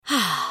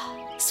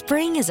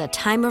Spring is a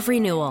time of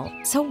renewal,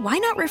 so why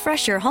not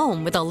refresh your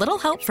home with a little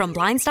help from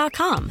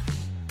Blinds.com?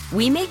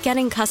 We make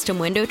getting custom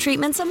window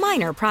treatments a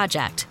minor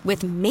project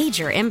with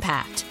major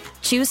impact.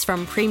 Choose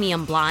from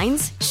premium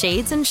blinds,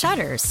 shades, and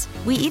shutters.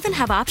 We even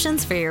have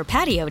options for your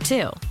patio,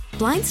 too.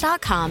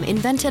 Blinds.com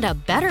invented a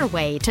better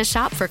way to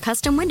shop for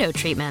custom window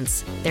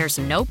treatments. There's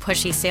no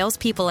pushy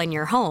salespeople in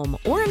your home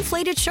or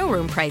inflated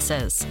showroom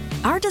prices.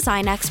 Our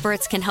design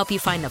experts can help you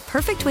find the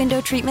perfect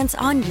window treatments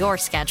on your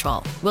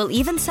schedule. We'll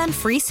even send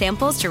free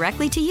samples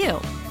directly to you.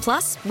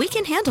 Plus, we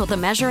can handle the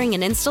measuring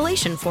and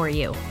installation for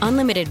you.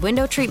 Unlimited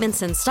window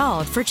treatments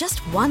installed for just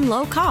one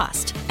low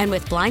cost. And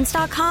with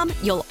Blinds.com,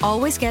 you'll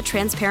always get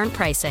transparent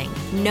pricing.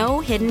 No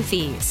hidden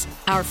fees.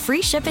 Our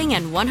free shipping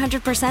and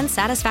 100%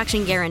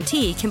 satisfaction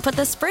guarantee can put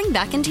the spring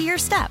back into your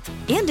step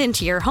and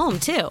into your home,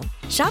 too.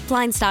 Shop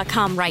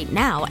Blinds.com right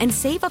now and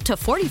save up to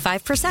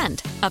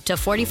 45%. Up to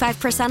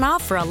 45%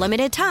 off for a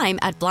limited time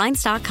at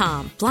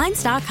Blinds.com.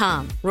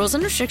 Blinds.com. Rules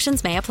and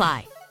restrictions may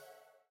apply.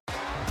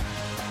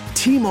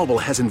 T-Mobile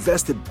has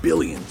invested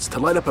billions to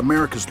light up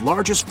America's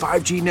largest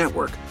 5G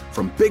network,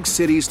 from big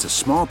cities to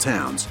small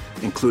towns,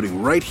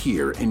 including right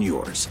here in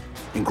yours.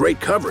 And great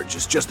coverage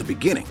is just the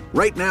beginning.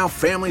 Right now,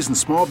 families and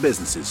small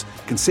businesses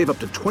can save up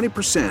to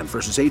 20%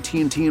 versus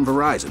AT&T and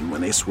Verizon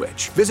when they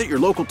switch. Visit your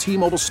local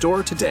T-Mobile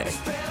store today.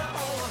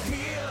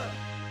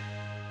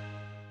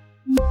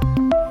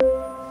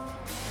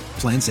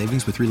 Plan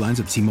savings with 3 lines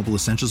of T-Mobile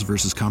Essentials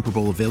versus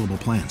comparable available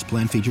plans.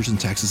 Plan features and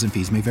taxes and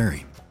fees may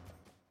vary.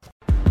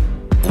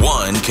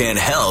 One can't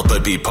help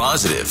but be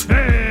positive.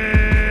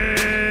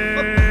 Bam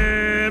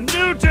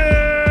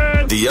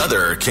Newton! The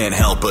other can't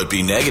help but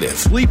be negative.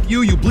 Bleep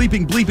you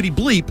bleeping bleepity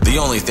bleep. The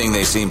only thing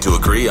they seem to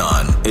agree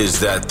on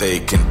is that they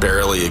can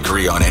barely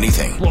agree on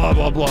anything. Blah,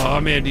 blah, blah.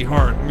 I'm Andy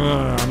Hart.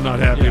 I'm not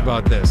happy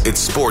about this. It's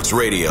sports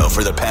radio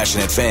for the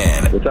passionate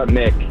fan. What's up,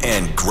 Nick?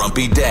 And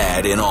grumpy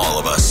dad in all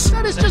of us.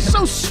 That is just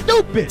so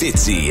stupid.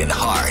 Fitzy and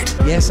Hart.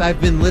 Yes, I've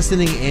been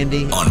listening,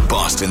 Andy. On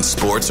Boston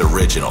Sports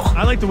Original.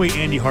 I like the way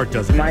Andy Hart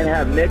does it. Might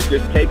have Nick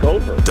just take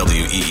over.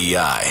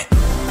 WEEI.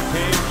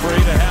 Came free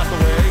to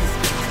Hathaway.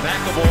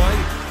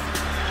 McAvoy.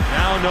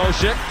 Now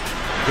Noshik.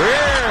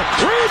 Greer.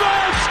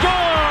 Rebound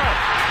score!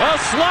 A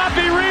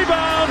sloppy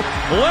rebound.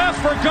 Left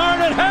for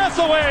Garnet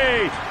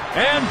Hathaway.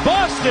 And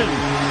Boston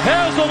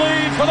has the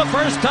lead for the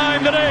first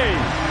time today.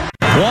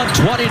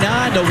 129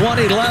 to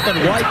 111.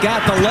 White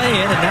got the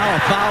lay-in, and now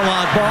a foul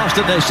on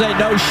Boston. They say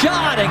no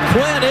shot, and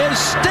Quinn is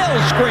still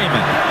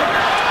screaming.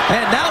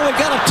 And now we've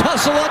got a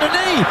tussle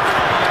underneath.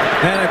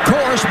 And, of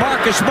course,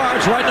 Marcus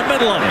Smart's right in the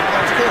middle of it.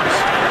 Of course.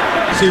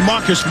 See,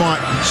 Marcus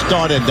Smart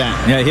started that.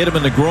 Yeah, hit him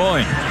in the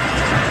groin.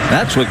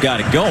 That's what got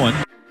it going.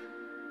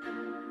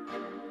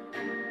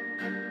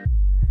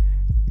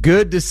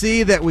 Good to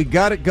see that we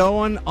got it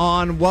going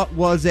on what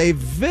was a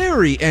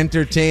very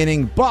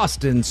entertaining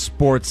Boston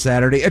Sports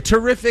Saturday. A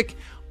terrific,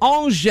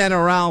 en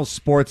general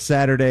Sports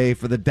Saturday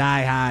for the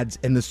diehards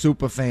and the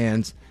super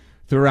fans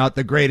throughout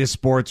the greatest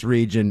sports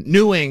region,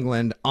 New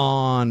England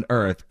on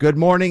earth. Good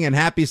morning and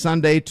happy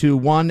Sunday to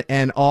one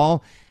and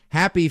all.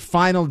 Happy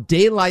final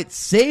Daylight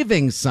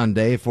Savings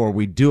Sunday, for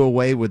we do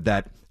away with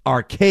that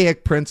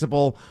archaic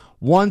principle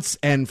once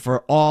and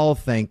for all,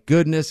 thank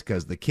goodness,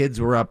 because the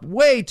kids were up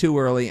way too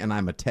early and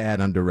I'm a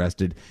tad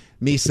underrested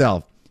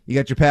myself. You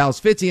got your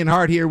pals Fitzy and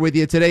Hart here with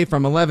you today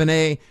from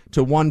 11A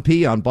to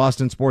 1P on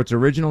Boston Sports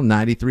Original,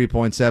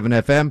 93.7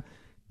 FM,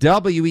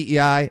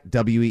 WEEI,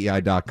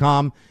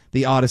 WEEI.com,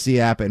 the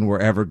Odyssey app, and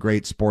wherever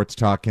great sports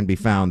talk can be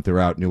found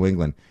throughout New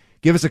England.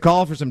 Give us a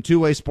call for some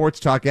two-way sports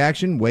talk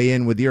action. Weigh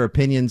in with your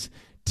opinions,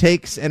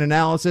 takes, and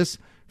analysis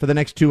for the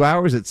next 2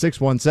 hours at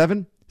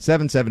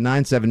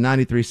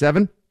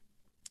 617-779-7937.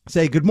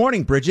 Say, good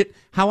morning, Bridget.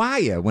 How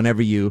are you?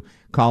 Whenever you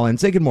call in,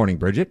 say good morning,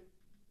 Bridget.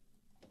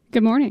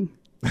 Good morning.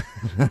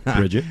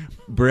 Bridget.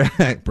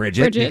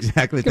 Bridget.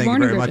 Exactly. Thank you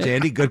very much,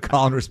 Andy. Good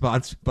call and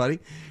response, buddy.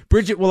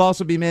 Bridget will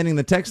also be manning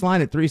the text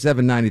line at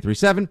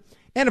 37937.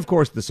 And, of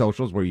course, the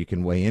socials where you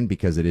can weigh in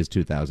because it is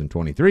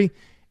 2023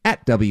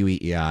 at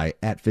WEEI,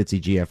 at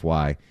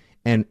FitzyGFY,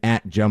 and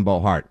at Jumbo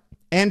Hart.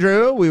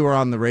 Andrew, we were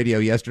on the radio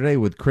yesterday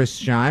with Chris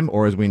Scheim,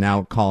 or as we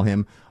now call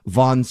him,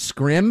 Von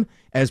Scrim,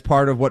 as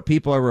part of what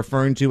people are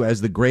referring to as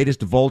the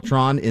greatest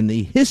Voltron in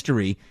the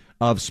history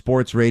of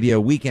sports radio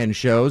weekend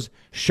shows,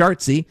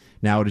 Shartsy.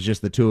 Now it is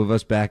just the two of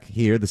us back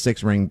here, the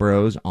Six Ring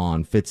Bros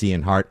on Fitzy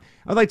and Hart.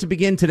 I'd like to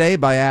begin today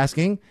by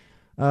asking,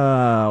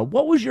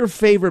 what was your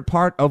favorite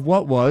part of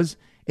what was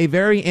a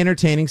very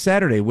entertaining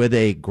Saturday with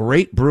a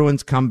great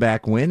Bruins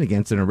comeback win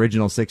against an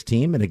Original Six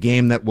team in a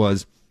game that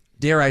was,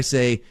 dare I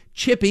say,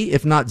 chippy,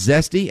 if not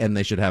zesty, and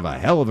they should have a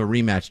hell of a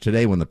rematch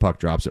today when the puck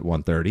drops at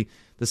 1:30.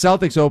 The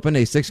Celtics opened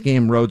a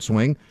 6-game road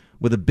swing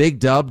with a big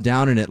dub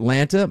down in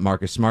Atlanta.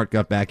 Marcus Smart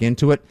got back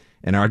into it,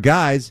 and our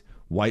guys,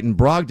 White and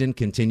Brogdon,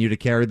 continue to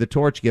carry the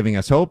torch, giving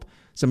us hope.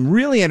 Some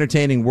really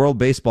entertaining World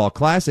Baseball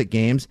Classic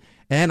games,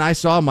 and I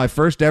saw my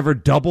first ever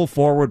double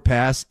forward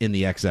pass in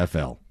the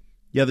XFL.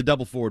 Yeah, the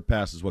double forward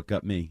pass is what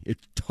got me.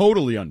 It's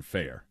totally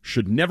unfair.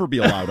 Should never be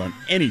allowed on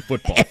any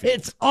football field.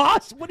 It's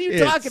awesome. What are you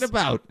talking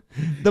about?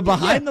 The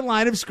behind the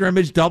line of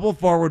scrimmage double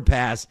forward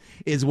pass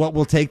is what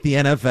will take the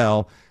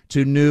NFL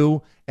to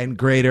new and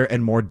greater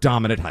and more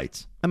dominant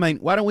heights. I mean,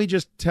 why don't we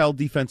just tell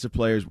defensive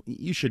players,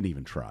 you shouldn't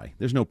even try.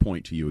 There's no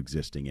point to you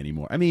existing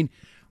anymore. I mean,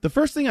 the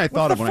first thing I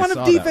thought of when I saw that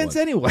was... What's the fun of defense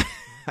anyway?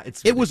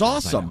 It was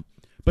awesome.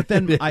 But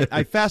then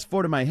I fast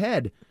forward in my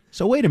head,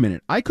 so wait a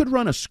minute. I could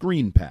run a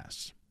screen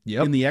pass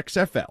in the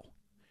XFL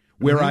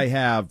where I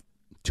have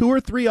 2 or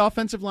 3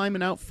 offensive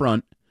linemen out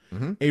front,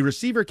 a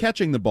receiver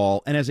catching the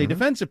ball, and as a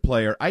defensive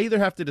player, I either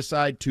have to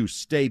decide to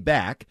stay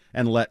back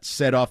and let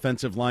said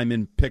offensive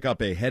lineman pick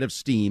up a head of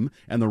steam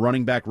and the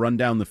running back run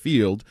down the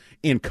field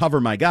and cover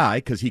my guy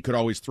because he could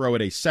always throw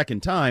it a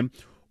second time,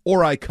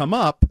 or I come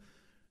up,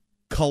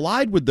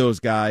 collide with those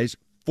guys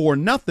for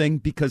nothing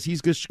because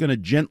he's just going to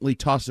gently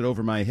toss it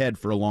over my head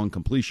for a long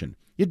completion.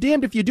 You're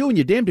damned if you do and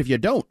you're damned if you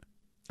don't.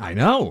 I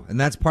know, and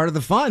that's part of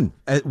the fun.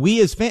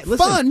 We as fans,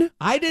 listen, fun.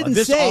 I didn't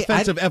this say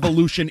offensive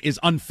evolution is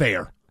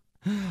unfair.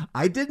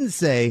 I didn't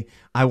say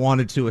I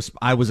wanted to.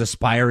 I was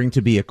aspiring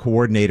to be a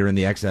coordinator in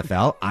the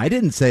XFL. I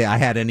didn't say I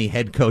had any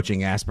head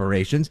coaching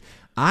aspirations.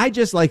 I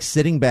just like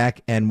sitting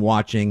back and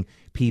watching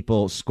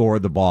people score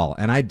the ball,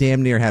 and I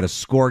damn near had a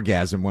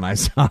scoregasm when I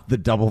saw the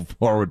double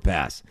forward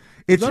pass.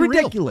 It's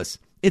ridiculous.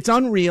 It's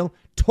unreal,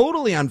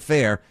 totally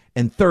unfair,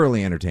 and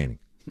thoroughly entertaining.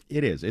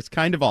 It is. It's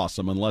kind of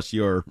awesome unless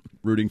you're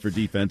rooting for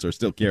defense or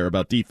still care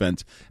about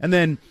defense. And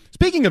then,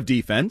 speaking of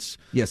defense,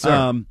 yes,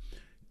 sir.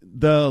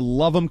 The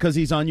love him because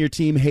he's on your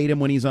team, hate him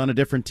when he's on a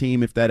different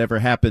team. If that ever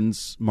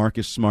happens,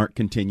 Marcus Smart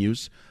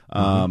continues.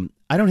 I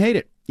don't hate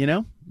it, you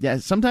know? Yeah,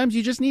 sometimes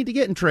you just need to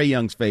get in Trae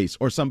Young's face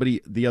or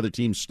the other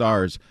team's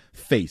star's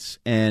face.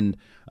 And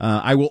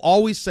I will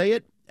always say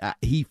it.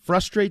 He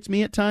frustrates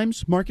me at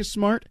times, Marcus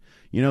Smart.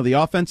 You know, the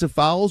offensive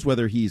fouls,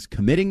 whether he's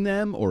committing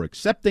them or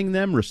accepting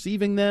them,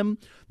 receiving them,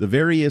 the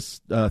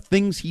various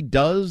things he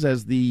does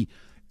as the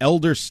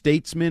elder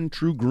statesman,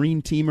 true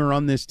green teamer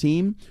on this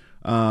team.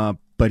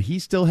 But he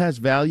still has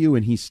value,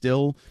 and he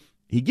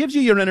gives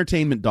you your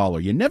entertainment dollar.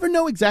 You never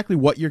know exactly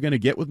what you're going to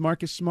get with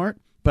Marcus Smart,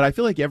 but I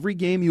feel like every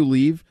game you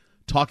leave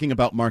talking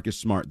about Marcus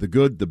Smart, the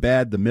good, the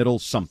bad, the middle,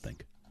 something.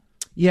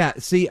 Yeah,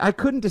 see, I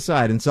couldn't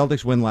decide. And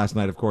Celtics win last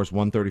night, of course,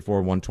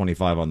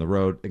 134-125 on the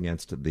road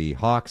against the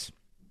Hawks.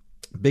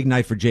 Big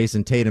night for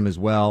Jason Tatum as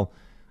well.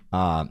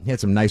 He had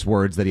some nice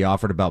words that he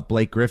offered about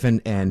Blake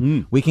Griffin,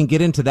 and we can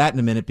get into that in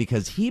a minute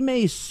because he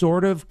may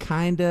sort of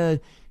kind of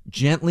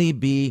gently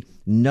be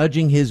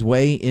nudging his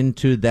way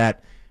into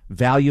that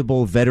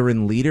valuable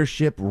veteran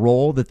leadership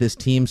role that this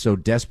team so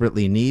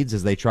desperately needs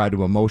as they try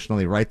to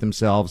emotionally right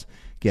themselves,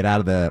 get out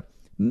of the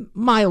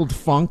mild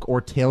funk or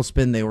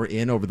tailspin they were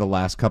in over the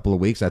last couple of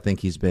weeks. I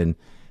think he's been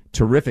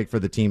terrific for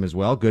the team as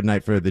well. Good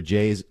night for the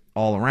Jays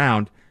all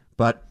around.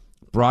 But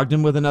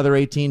Brogdon with another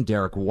 18,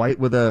 Derek White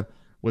with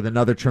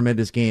another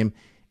tremendous game.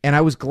 And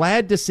I was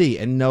glad to see,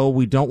 and no,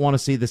 we don't want to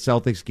see the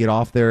Celtics get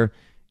off their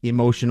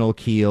emotional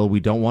keel. We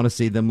don't want to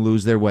see them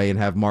lose their way and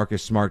have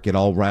Marcus Smart get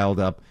all riled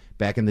up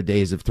back in the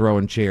days of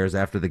throwing chairs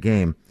after the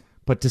game.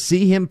 But to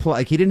see him play,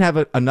 like he didn't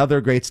have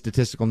another great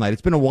statistical night.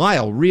 It's been a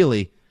while,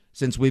 really,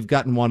 since we've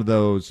gotten one of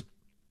those.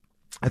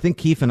 I think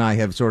Keith and I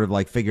have sort of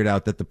like figured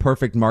out that the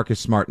perfect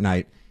Marcus Smart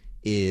night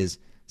is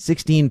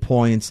 16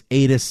 points,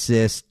 8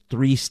 assists,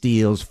 3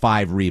 steals,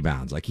 5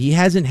 rebounds. Like he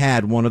hasn't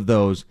had one of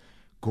those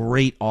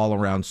great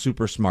all-around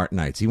super smart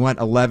nights. He went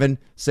 11,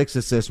 6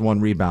 assists, 1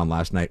 rebound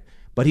last night,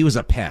 but he was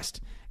a pest.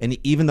 And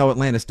even though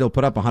Atlanta still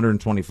put up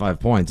 125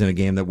 points in a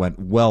game that went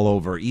well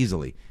over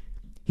easily,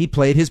 he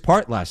played his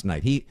part last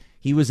night.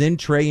 He was in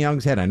Trae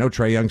Young's head. I know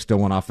Trae Young still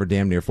went off for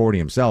damn near 40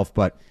 himself,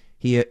 but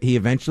he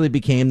eventually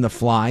became the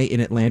fly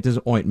in Atlanta's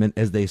ointment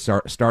as they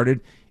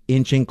started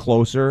inching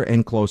closer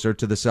and closer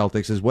to the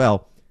Celtics as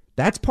well.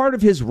 That's part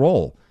of his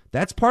role.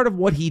 That's part of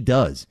what he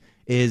does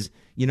is,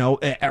 you know,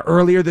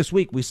 earlier this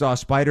week we saw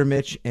Spider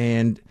Mitch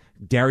and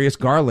Darius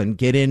Garland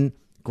get in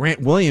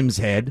Grant Williams'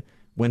 head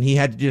when he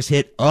had to just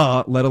hit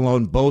let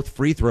alone both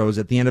free throws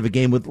at the end of a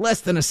game with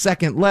less than a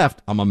second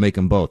left. I'm going to make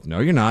them both. No,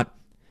 you're not.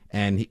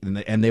 And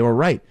they were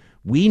right.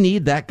 We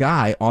need that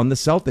guy on the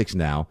Celtics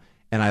now,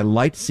 and I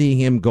liked seeing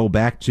him go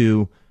back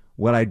to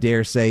what I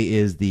dare say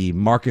is the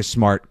Marcus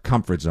Smart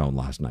comfort zone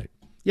last night.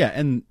 Yeah,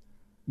 and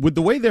with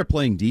the way they're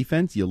playing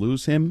defense, you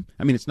lose him.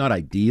 I mean, it's not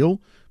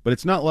ideal, but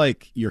it's not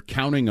like you're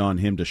counting on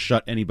him to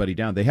shut anybody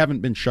down. They haven't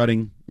been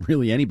shutting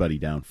really anybody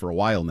down for a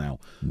while now.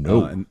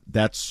 No. And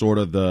that's sort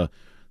of the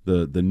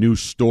new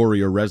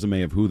story or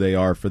resume of who they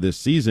are for this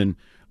season.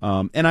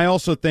 And I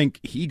also think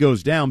he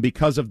goes down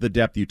because of the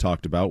depth you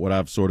talked about, what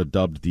I've sort of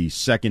dubbed the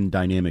second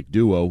dynamic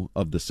duo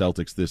of the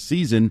Celtics this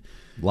season.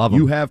 Love 'em.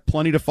 You have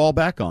plenty to fall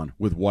back on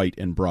with White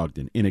and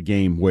Brogdon in a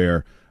game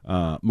where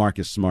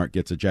Marcus Smart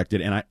gets ejected.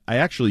 And I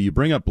actually, you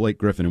bring up Blake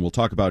Griffin, and we'll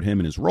talk about him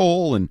and his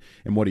role and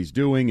what he's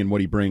doing and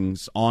what he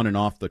brings on and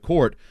off the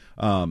court.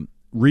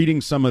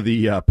 Reading some of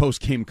the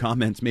post-game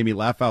comments made me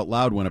laugh out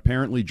loud when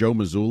apparently Joe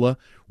Mazzulla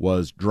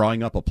was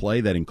drawing up a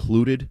play that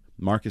included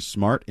Marcus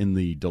Smart in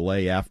the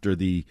delay after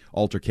the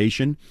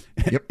altercation.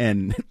 Yep.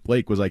 And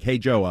Blake was like, hey,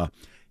 Joe,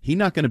 he's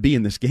not going to be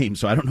in this game,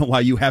 so I don't know why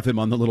you have him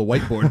on the little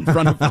whiteboard in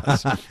front of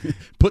us.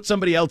 Put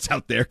somebody else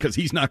out there because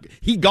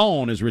he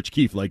gone, as Rich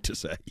Keefe liked to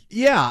say.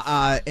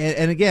 Yeah,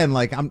 and again,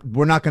 like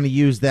we're not going to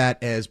use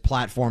that as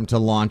platform to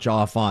launch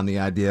off on the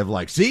idea of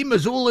like, see,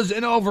 Missoula's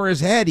in over his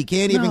head. He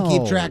can't even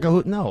keep track of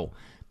who. No.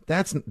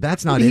 That's not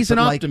Maybe it. He's an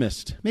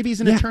optimist. Maybe he's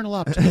an eternal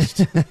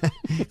optimist.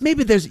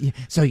 Maybe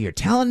so you're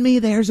telling me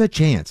there's a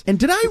chance. And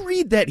did I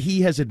read that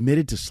he has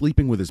admitted to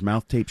sleeping with his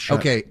mouth taped shut?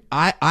 Okay,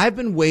 I've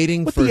been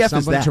waiting for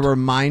someone to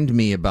remind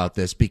me about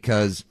this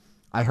because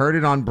I heard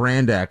it on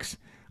Brand X.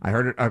 I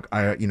heard it,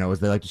 as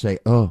they like to say,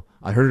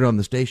 I heard it on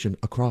the station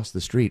across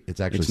the street. It's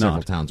actually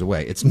several towns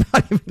away. It's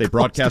not even. They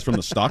broadcast from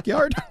the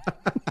stockyard?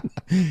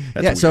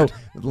 Yeah, weird. So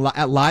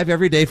live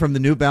every day from the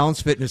New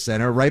Balance Fitness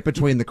Center, right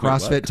between the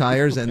CrossFit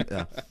tires. And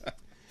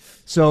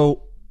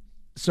so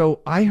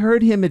I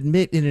heard him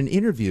admit in an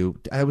interview,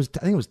 I think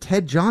it was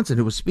Ted Johnson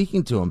who was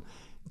speaking to him,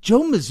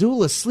 Joe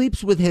Mazzulla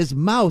sleeps with his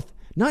mouth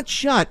not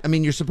shut. I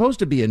mean, you're supposed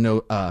to be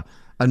a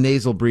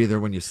nasal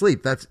breather when you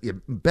sleep. That's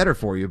better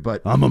for you.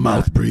 But I'm a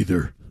mouth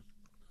breather.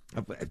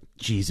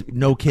 Jeez,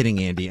 no kidding,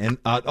 Andy. And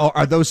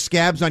are those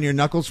scabs on your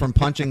knuckles from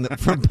punching a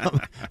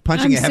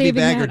heavy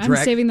bag or drag?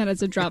 I'm saving that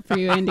as a drop for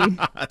you, Andy.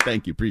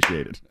 Thank you,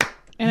 appreciate it.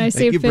 And I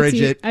saved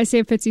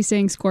Fitzy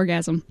saying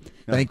scoregasm.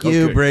 Thank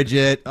you,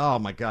 Bridget. Oh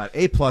my God,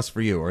 A+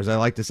 for you, or as I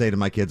like to say to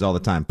my kids all the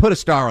time, put a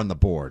star on the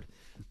board.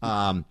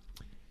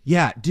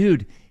 Yeah,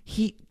 dude,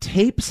 he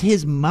tapes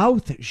his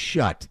mouth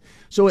shut,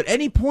 so at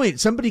any point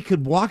somebody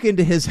could walk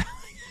into his.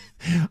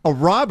 A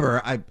robber,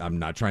 I'm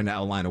not trying to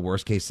outline a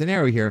worst case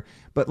scenario here,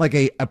 but like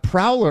a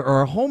prowler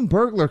or a home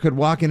burglar could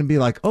walk in and be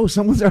like, oh,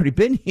 someone's already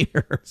been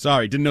here.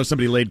 Sorry, didn't know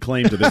somebody laid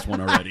claim to this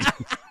one already.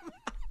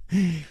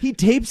 He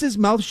tapes his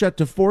mouth shut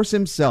to force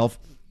himself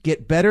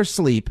get better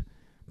sleep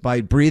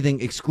by breathing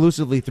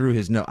exclusively through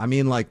his nose. I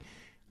mean, like,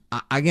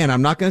 again,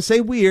 I'm not going to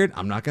say weird.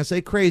 I'm not going to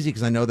say crazy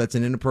because I know that's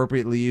an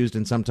inappropriately used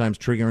and sometimes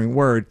triggering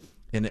word.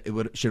 And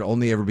should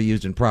only ever be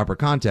used in proper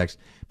context.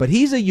 But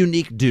he's a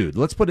unique dude.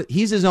 Let's put it.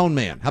 He's his own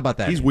man. How about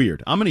that? He's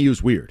weird. I'm going to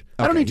use weird.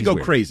 I don't need to go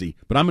crazy,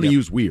 but I'm going to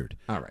use weird.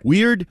 All right.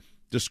 Weird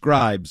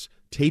describes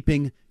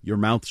taping your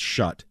mouth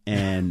shut,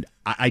 and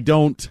I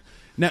don't.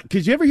 Now,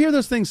 because you ever hear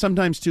those things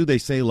sometimes too? They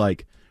say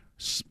like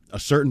a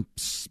certain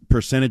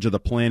percentage of the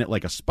planet,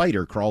 like a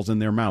spider, crawls in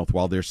their mouth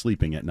while they're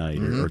sleeping at night,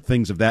 or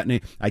things of that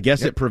nature. I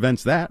guess it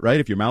prevents that,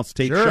 right? If your mouth's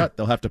taped shut,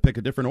 they'll have to pick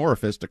a different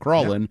orifice to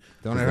crawl in.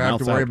 Don't ever have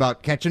to worry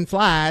about catching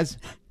flies.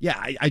 Yeah,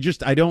 I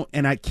don't,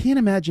 and I can't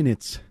imagine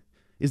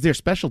is there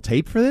special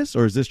tape for this,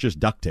 or is this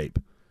just duct tape?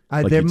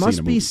 There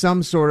must be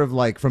some sort of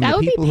like from that the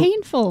people. That would be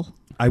painful.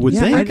 I would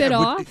think. Rip it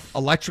off.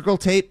 Electrical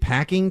tape,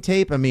 packing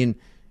tape. I mean,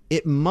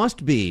 it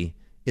must be.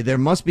 There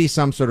must be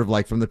some sort of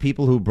like from the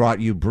people who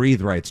brought you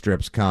Breathe Right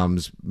strips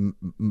comes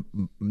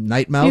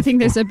night mouth. You think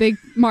there's a big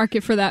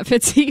market for that,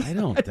 Fitzy? I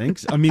don't think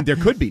so. I mean, there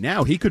could be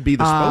now. He could be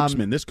the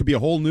spokesman. This could be a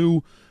whole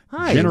new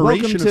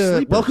generation of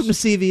sleepers. Welcome to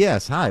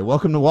CVS. Hi,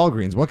 welcome to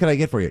Walgreens. What can I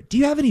get for you? Do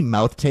you have any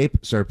mouth tape?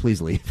 Sir,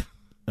 please leave.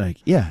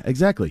 Yeah,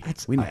 exactly.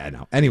 I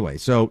know. Anyway,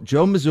 so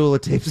Joe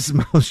Mazzulla tapes his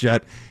mouth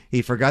shut.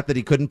 He forgot that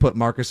he couldn't put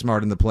Marcus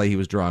Smart in the play he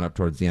was drawing up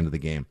towards the end of the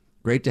game.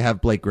 Great to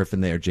have Blake Griffin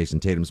there. Jason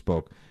Tatum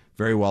spoke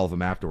very well of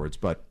him afterwards.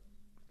 But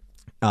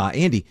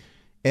Andy,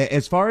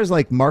 as far as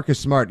like Marcus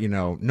Smart,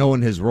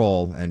 knowing his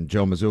role and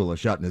Joe Mazzulla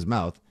shutting his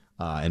mouth,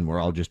 and we're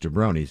all just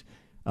jabronis.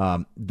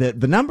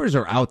 The numbers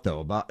are out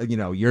though about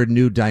your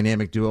new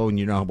dynamic duo, and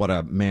you know what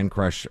a man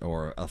crush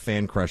or a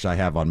fan crush I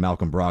have on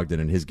Malcolm Brogdon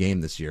and his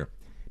game this year.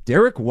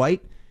 Derek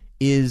White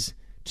is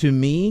to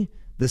me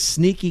the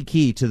sneaky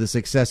key to the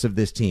success of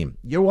this team.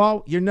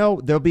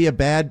 There'll be a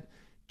bad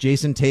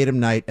Jason Tatum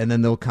night, and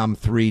then there'll come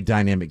 3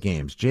 dynamic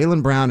games.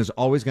 Jaylen Brown is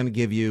always going to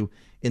give you,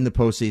 in the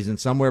postseason,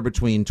 somewhere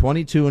between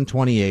 22 and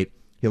 28.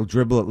 He'll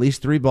dribble at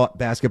least 3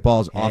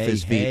 basketballs off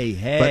his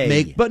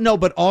feet.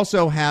 But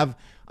also have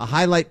a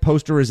highlight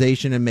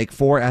posterization and make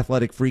 4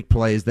 athletic freak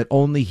plays that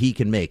only he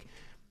can make.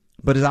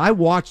 But as I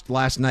watched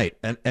last night,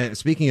 and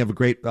speaking of a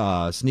great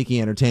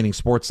sneaky entertaining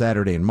sports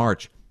Saturday in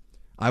March,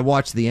 I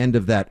watched the end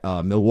of that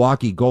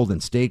Milwaukee Golden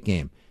State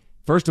game.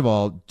 First of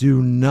all,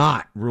 do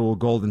not rule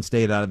Golden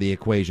State out of the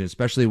equation,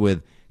 especially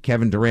with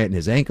Kevin Durant and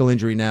his ankle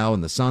injury now,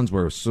 and the Suns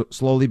were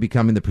slowly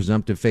becoming the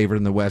presumptive favorite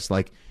in the West.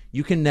 Like,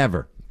 you can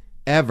never,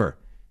 ever,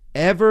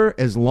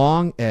 as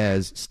long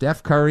as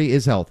Steph Curry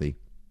is healthy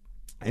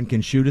and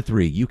can shoot a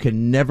 3, you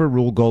can never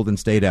rule Golden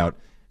State out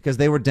because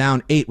they were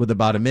down 8 with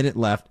about a minute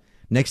left.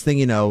 Next thing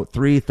you know,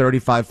 3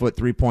 35-foot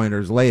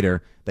three-pointers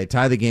later, they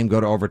tie the game, go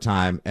to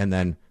overtime, and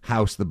then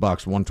house the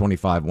Bucks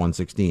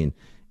 125-116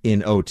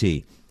 in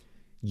OT.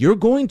 You're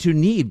going to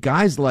need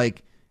guys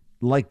like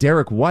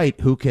Derek White,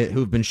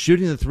 who've been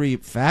shooting the 3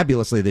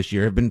 fabulously this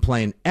year, have been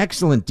playing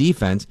excellent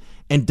defense,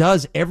 and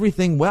does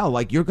everything well.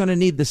 Like, you're going to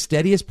need the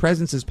steadiest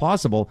presence as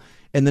possible,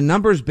 and the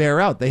numbers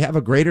bear out. They have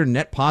a greater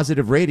net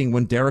positive rating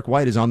when Derek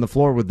White is on the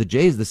floor with the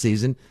Jays this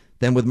season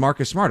than with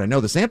Marcus Smart. I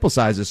know the sample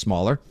size is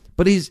smaller,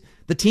 but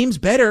the team's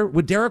better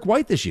with Derek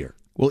White this year.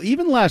 Well,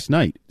 even last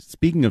night,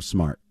 speaking of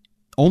Smart,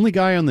 only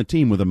guy on the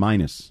team with a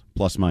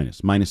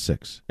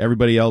 -6.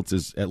 Everybody else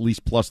is at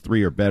least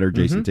 +3 or better.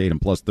 Jason Tatum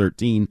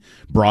 +13.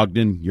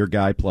 Brogdon, your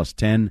guy,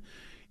 +10.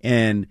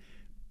 And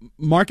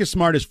Marcus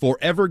Smart is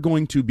forever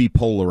going to be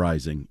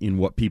polarizing in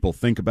what people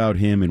think about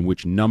him and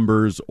which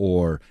numbers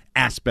or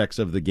aspects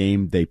of the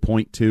game they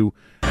point to.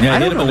 Yeah, I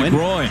don't know when.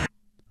 Groin.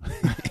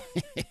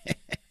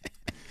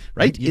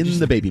 Right in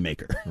the baby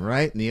maker.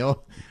 Right in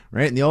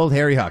the old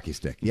hairy hockey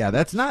stick. Yeah,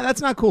 that's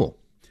not cool.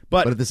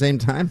 But at the same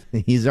time,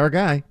 he's our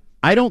guy.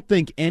 I don't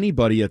think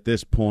anybody at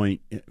this point,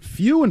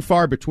 few and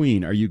far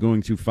between, are you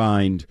going to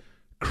find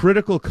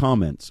critical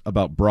comments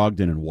about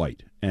Brogdon and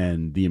White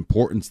and the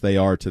importance they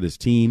are to this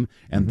team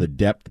and the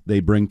depth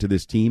they bring to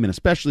this team, and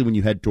especially when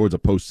you head towards a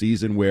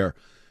postseason where,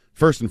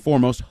 first and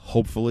foremost,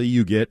 hopefully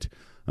you get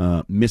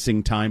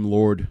missing Time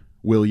Lord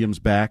Williams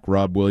back,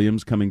 Rob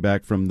Williams coming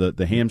back from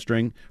the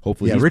hamstring.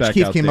 Hopefully he's Rich back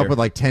Keefe out came there. up with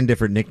like 10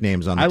 different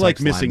nicknames on the I like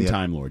text missing line.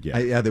 Time Lord,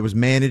 Yeah, there was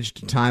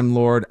managed Time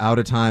Lord, out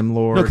of Time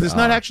Lord. No, because it's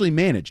not actually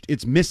managed.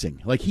 It's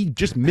missing. Like, he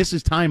just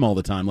misses time all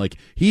the time. Like,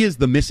 he is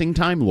the missing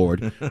Time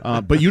Lord,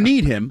 but you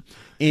need him.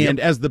 And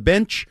as the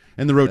bench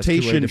and the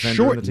rotation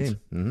shortens,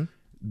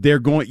 they're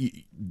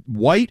going.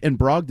 White and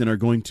Brogdon are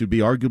going to be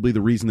arguably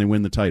the reason they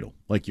win the title.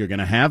 Like, you're going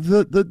to have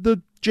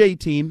the J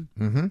team,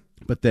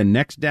 but then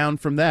next down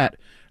from that,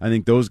 I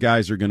think those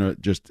guys are going to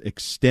just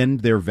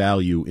extend their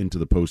value into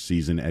the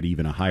postseason at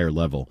even a higher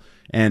level.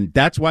 And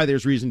that's why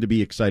there's reason to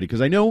be excited,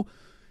 because I know,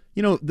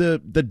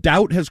 the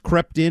doubt has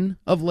crept in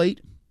of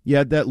late. You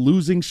had that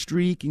losing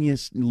streak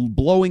and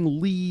blowing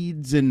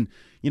leads and,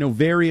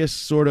 various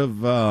sort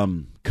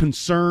of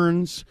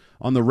concerns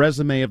on the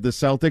resume of the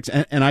Celtics,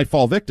 and I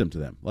fall victim to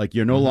them. Like,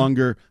 you're no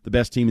longer the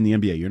best team in the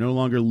NBA. You're no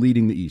longer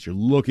leading the East. You're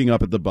looking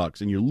up at the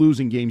Bucks, and you're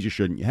losing games you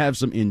shouldn't. You have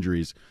some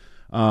injuries.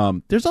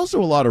 There's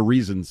also a lot of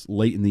reasons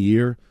late in the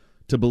year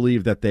to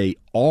believe that they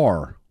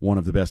are one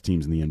of the best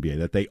teams in the NBA,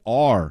 that they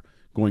are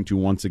going to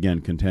once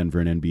again contend for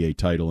an NBA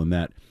title, and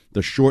that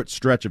the short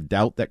stretch of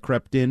doubt that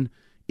crept in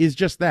is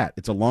just that.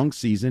 It's a long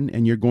season,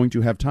 and you're going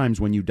to have times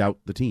when you doubt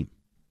the team.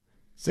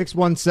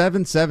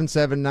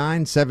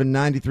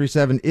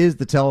 617-779-7937 is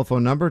the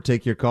telephone number.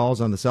 Take your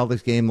calls on the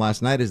Celtics game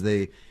last night as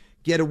they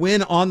get a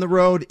win on the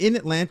road in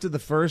Atlanta, the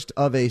first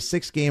of a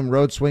 6-game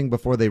road swing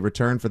before they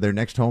return for their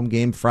next home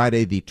game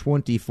Friday the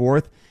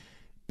 24th.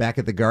 Back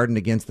at the Garden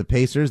against the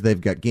Pacers.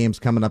 They've got games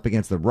coming up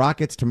against the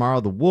Rockets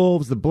tomorrow, the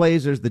Wolves, the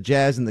Blazers, the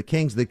Jazz, and the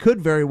Kings. They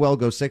could very well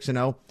go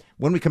 6-0.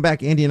 When we come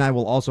back, Andy and I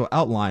will also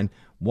outline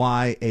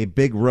why a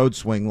big road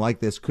swing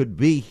like this could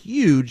be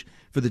huge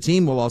for the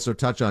team. We'll also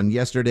touch on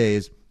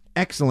yesterday's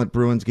excellent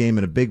Bruins game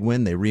and a big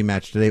win. They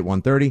rematched today at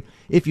 1:30.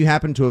 If you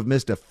happen to have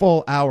missed a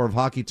full hour of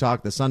Hockey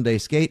Talk, the Sunday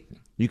Skate,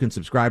 you can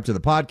subscribe to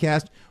the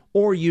podcast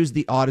or use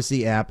the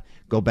Odyssey app.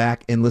 Go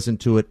back and listen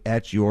to it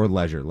at your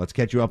leisure. Let's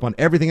catch you up on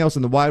everything else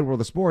in the wide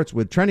world of sports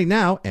with Trending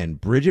Now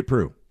and Bridget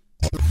Prue.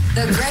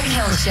 The Greg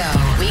Hill Show,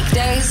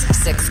 weekdays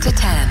 6 to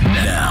 10.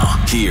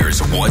 Now, here's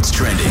what's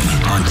trending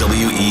on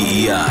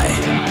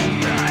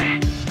WEEI.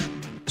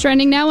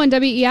 Trending now on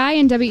WEEI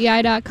and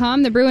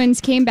WEEI.com. The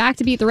Bruins came back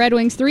to beat the Red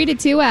Wings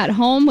 3-2 at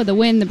home. With a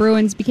win, the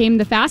Bruins became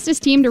the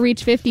fastest team to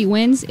reach 50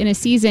 wins in a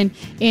season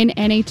in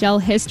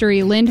NHL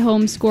history.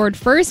 Lindholm scored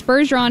first.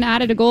 Bergeron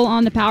added a goal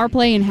on the power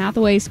play, and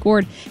Hathaway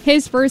scored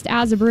his first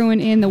as a Bruin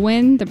in the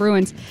win. The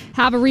Bruins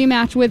have a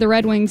rematch with the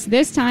Red Wings,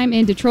 this time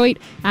in Detroit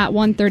at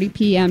 1:30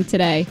 p.m.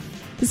 today.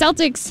 The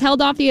Celtics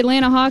held off the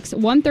Atlanta Hawks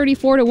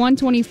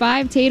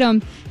 134-125.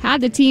 Tatum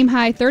had the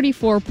team-high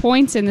 34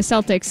 points in the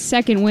Celtics'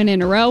 second win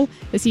in a row.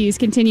 The C's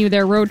continue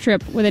their road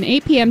trip with an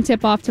 8 p.m.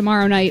 tip-off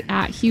tomorrow night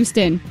at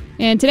Houston.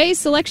 And today's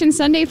Selection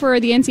Sunday for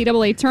the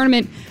NCAA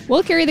tournament.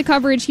 We'll carry the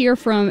coverage here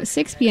from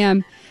 6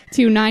 p.m.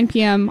 to 9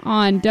 p.m.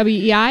 on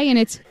WEEI, and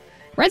it's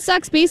Red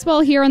Sox baseball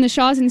here on the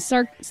Shaws and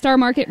Star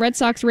Market Red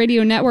Sox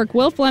Radio Network.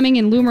 Will Fleming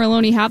and Lou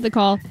Merloni have the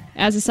call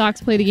as the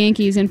Sox play the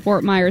Yankees in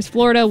Fort Myers,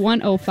 Florida,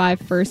 1:05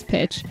 first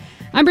pitch.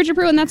 I'm Bridget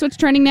Prue, and that's what's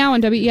trending now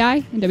on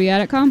WEEI and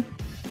WEEI.com.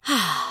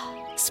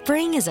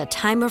 Spring is a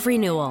time of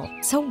renewal,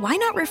 so why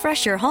not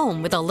refresh your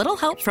home with a little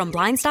help from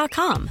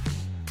Blinds.com?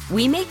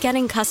 We make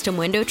getting custom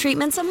window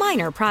treatments a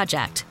minor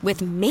project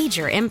with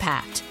major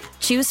impact.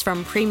 Choose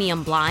from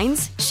premium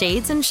blinds,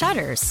 shades, and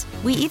shutters.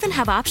 We even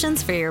have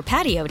options for your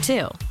patio,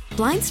 too.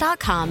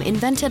 Blinds.com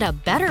invented a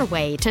better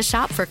way to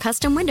shop for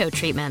custom window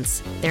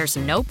treatments. There's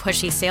no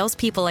pushy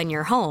salespeople in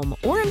your home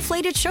or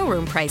inflated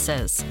showroom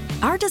prices.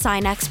 Our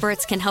design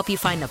experts can help you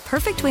find the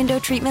perfect window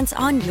treatments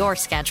on your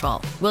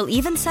schedule. We'll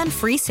even send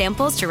free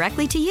samples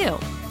directly to you.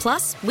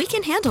 Plus, we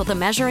can handle the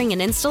measuring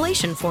and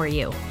installation for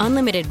you.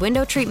 Unlimited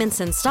window treatments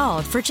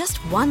installed for just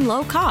one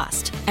low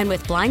cost. And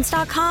with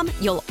Blinds.com,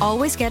 you'll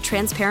always get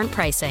transparent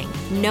pricing.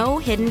 No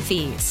hidden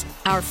fees.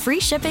 Our free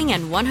shipping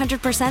and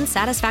 100%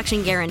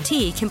 satisfaction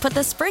guarantee can put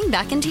the spring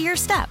back into your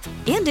step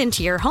and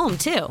into your home,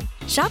 too.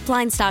 Shop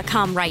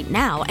Blinds.com right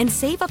now and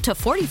save up to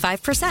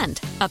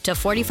 45%. Up to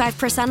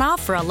 45%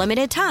 off for a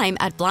limited time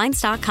at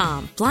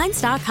Blinds.com.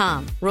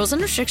 Blinds.com. Rules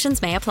and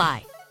restrictions may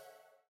apply.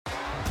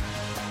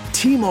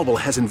 T-Mobile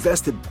has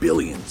invested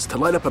billions to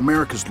light up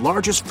America's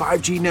largest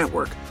 5G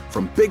network,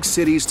 from big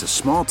cities to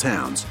small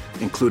towns,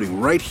 including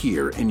right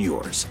here in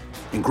yours.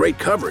 And great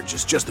coverage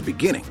is just the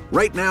beginning.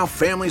 Right now,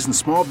 families and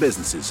small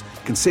businesses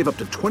can save up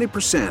to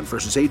 20%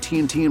 versus AT&T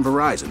and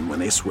Verizon when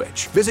they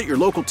switch. Visit your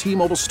local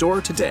T-Mobile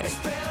store today.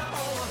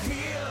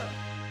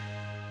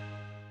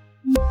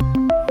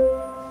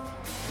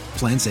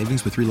 Plan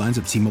savings with 3 lines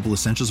of T-Mobile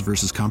Essentials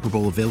versus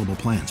comparable available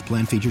plans.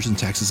 Plan features and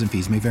taxes and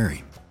fees may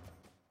vary.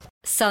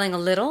 Selling a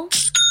little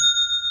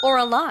or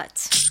a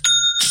lot?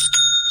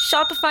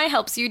 Shopify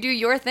helps you do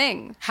your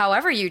thing,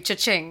 however you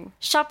cha-ching.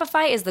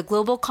 Shopify is the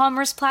global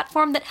commerce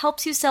platform that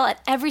helps you sell at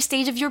every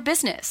stage of your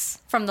business.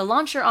 From the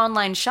launch your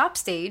online shop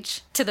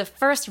stage, to the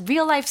first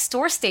real-life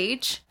store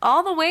stage,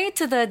 all the way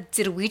to the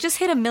did we just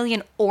hit 1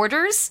 million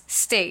orders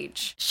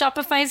stage.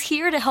 Shopify's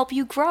here to help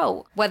you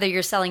grow. Whether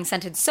you're selling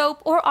scented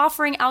soap or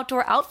offering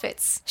outdoor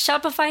outfits,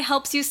 Shopify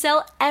helps you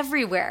sell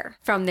everywhere.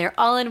 From their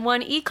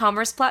all-in-one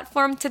e-commerce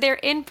platform to their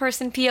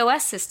in-person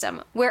POS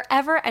system,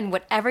 wherever and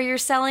whatever you're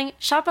selling,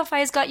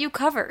 Shopify's got you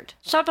covered.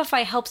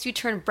 Shopify helps you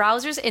turn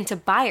browsers into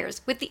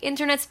buyers with the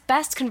internet's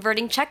best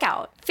converting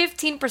checkout.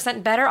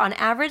 15% better on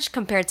average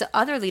compared to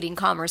other leading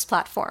commerce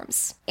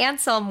platforms. And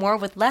sell more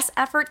with less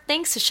effort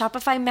thanks to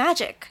Shopify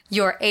Magic,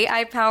 your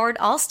AI-powered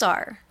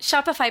all-star.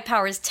 Shopify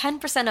powers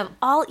 10% of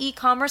all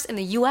e-commerce in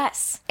the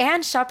U.S.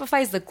 And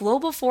Shopify is the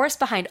global force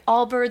behind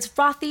Allbirds,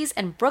 Rothy's,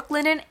 and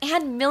Brooklinen,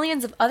 and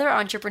millions of other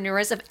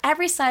entrepreneurs of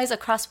every size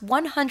across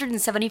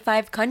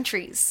 175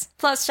 countries.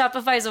 Plus,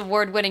 Shopify's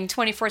award-winning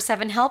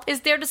 24/7 help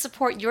is there to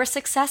support your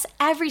success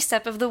every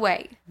step of the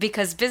way.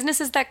 Because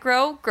businesses that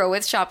grow, grow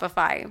with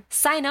Shopify.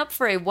 Sign up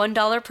for a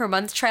 $1 per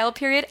month trial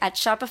period at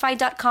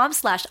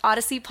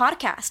shopify.com/Odyssey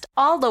Podcast,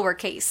 all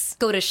lowercase.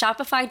 Go to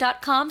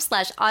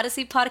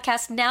shopify.com/Odyssey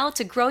Podcast now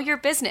to grow your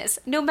business,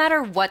 no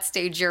matter what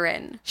stage you're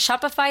in.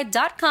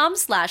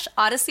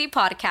 Shopify.com/Odyssey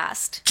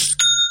Podcast.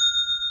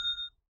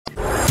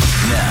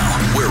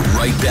 Now, we're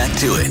right back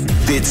to it.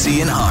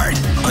 Fitzy and Hart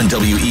on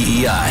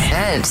WEEI.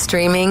 And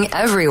streaming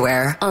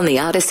everywhere on the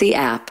Odyssey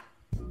app.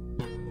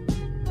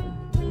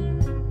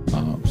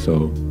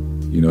 So,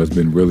 it's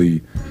been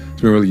really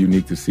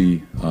unique to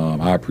see.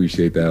 I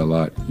appreciate that a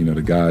lot.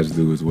 The guys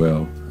do as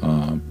well.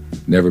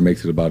 Never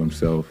makes it about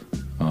himself.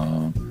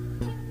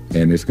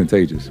 And it's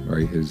contagious,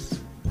 right? His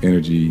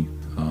energy,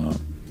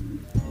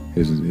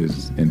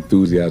 his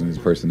enthusiasm, his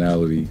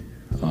personality.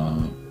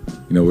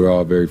 We're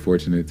all very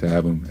fortunate to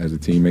have him as a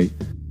teammate.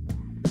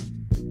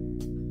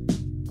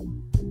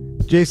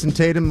 Jason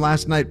Tatum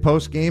last night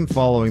post-game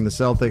following the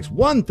Celtics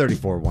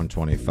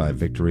 134-125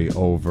 victory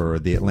over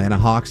the Atlanta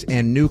Hawks,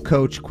 and new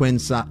coach Quinn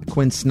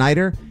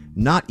Snyder,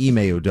 not Ime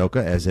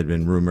Udoka, as had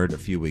been rumored a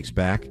few weeks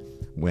back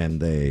when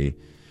they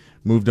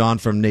moved on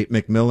from Nate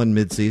McMillan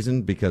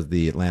midseason because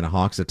the Atlanta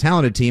Hawks, a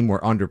talented team,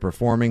 were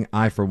underperforming.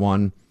 I, for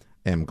one,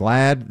 am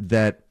glad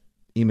that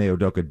Ime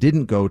Udoka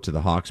didn't go to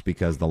the Hawks,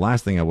 because the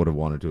last thing I would have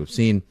wanted to have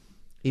seen,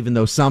 even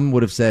though some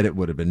would have said it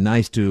would have been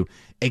nice to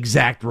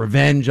exact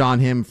revenge on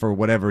him for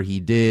whatever he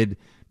did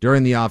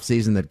during the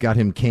offseason that got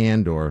him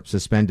canned or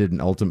suspended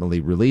and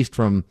ultimately released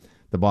from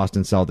the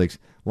Boston Celtics.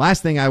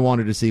 Last thing I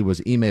wanted to see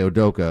was Ime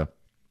Udoka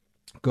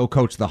go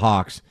coach the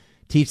Hawks,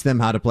 teach them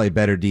how to play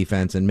better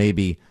defense, and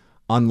maybe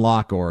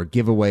unlock or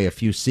give away a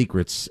few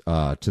secrets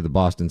to the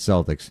Boston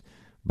Celtics.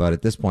 But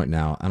at this point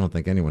now, I don't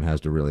think anyone has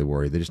to really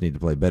worry. They just need to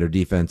play better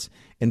defense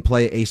and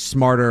play a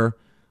smarter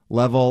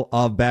level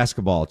of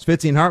basketball. It's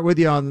Fitzy and Hart with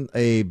you on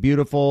a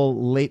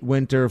beautiful late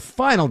winter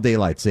final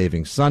daylight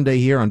savings Sunday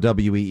here on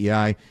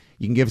WEEI.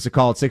 You can give us a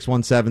call at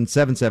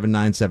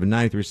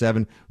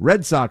 617-779-7937.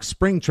 Red Sox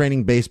spring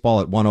training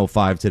baseball at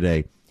 1:05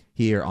 today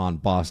here on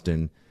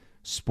Boston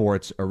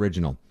Sports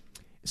Original.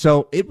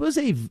 So it was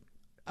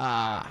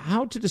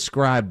how to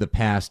describe the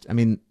past. I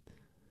mean,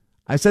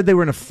 I said they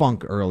were in a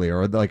funk earlier,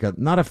 or like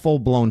not a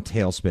full-blown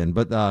tailspin,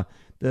 but the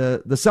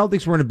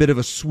Celtics were in a bit of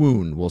a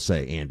swoon, we'll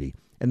say, Andy.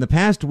 And the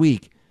past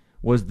week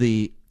was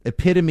the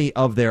epitome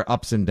of their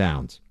ups and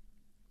downs,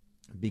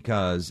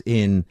 because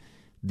in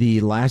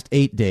the last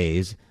 8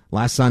 days,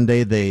 last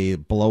Sunday they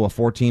blow a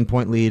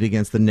 14-point lead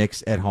against the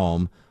Knicks at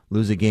home,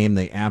 lose a game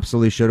they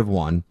absolutely should have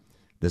won.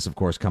 This, of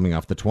course, coming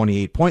off the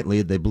 28-point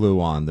lead they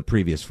blew on the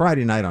previous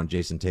Friday night on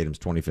Jason Tatum's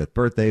 25th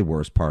birthday,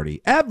 worst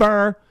party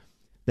ever.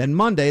 Then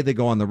Monday they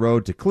go on the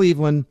road to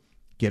Cleveland,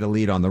 get a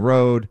lead on the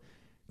road.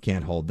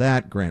 Can't hold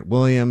that. Grant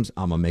Williams,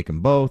 I'm going to make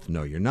them both.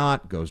 No, you're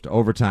not. Goes to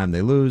overtime.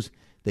 They lose.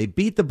 They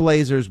beat the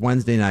Blazers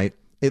Wednesday night.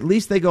 At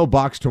least they go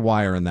box to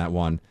wire in that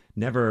one.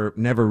 Never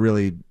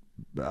really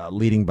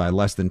leading by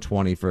less than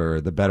 20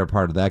 for the better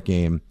part of that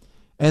game.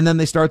 And then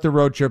they start the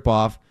road trip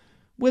off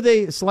with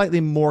a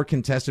slightly more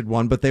contested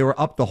one, but they were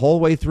up the whole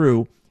way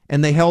through,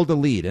 and they held a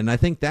lead. And I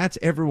think that's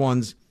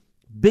everyone's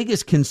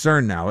biggest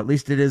concern now, at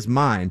least it is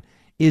mine,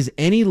 is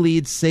any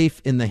lead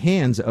safe in the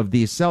hands of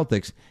these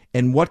Celtics,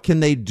 and what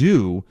can they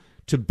do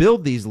to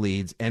build these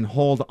leads and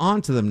hold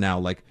on to them now?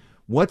 Like,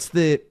 what's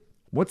the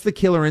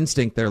killer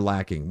instinct they're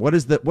lacking?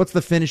 What's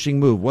the finishing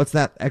move? What's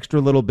that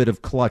extra little bit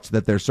of clutch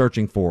that they're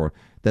searching for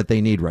that they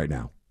need right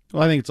now?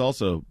 Well, I think it's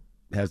also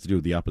has to do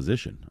with the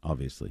opposition,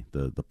 obviously,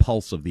 the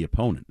pulse of the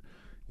opponent.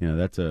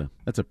 That's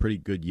a pretty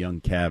good young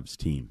Cavs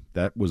team.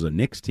 That was a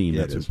Knicks team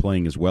that's been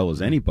playing as well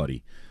as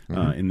anybody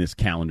in this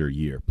calendar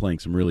year, playing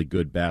some really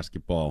good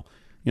basketball.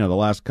 The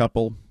last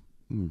couple,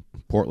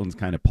 Portland's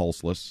kind of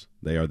pulseless.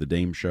 They are the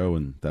Dame show,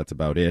 and that's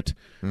about it.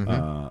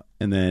 And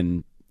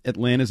then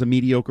Atlanta's a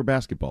mediocre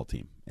basketball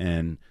team.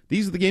 And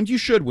these are the games you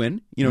should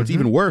win. It's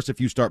even worse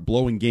if you start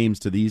blowing games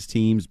to these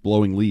teams,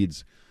 blowing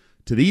leads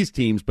to these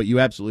teams, but you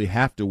absolutely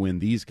have to win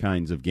these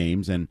kinds of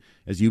games. And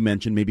as you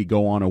mentioned, maybe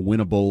go on a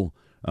winnable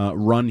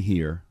run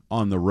here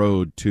on the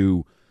road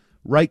to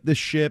right the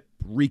ship,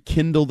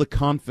 rekindle the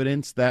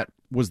confidence that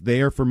was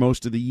there for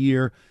most of the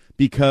year,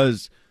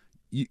 because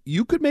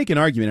you could make an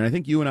argument, and I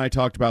think you and I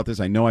talked about this,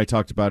 I know I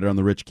talked about it on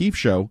the Rich Keefe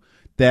show,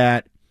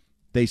 that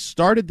they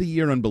started the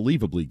year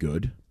unbelievably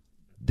good,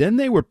 then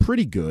they were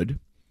pretty good,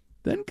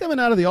 then coming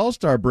out of the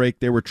All-Star break,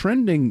 they were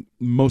trending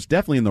most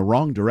definitely in the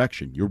wrong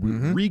direction. You're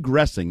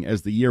regressing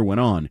as the year went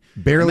on.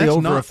 Barely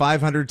over a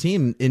 500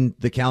 team in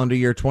the calendar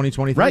year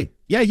 2023. Right.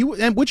 Yeah,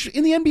 which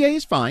in the NBA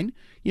is fine.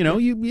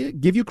 You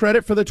give you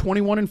credit for the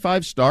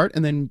 21-5 start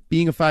and then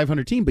being a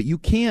 500 team, but you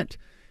can't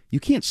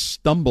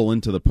stumble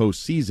into the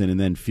postseason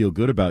and then feel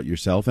good about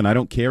yourself. And I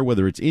don't care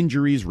whether it's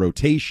injuries,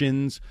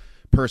 rotations,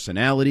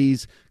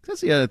 personalities.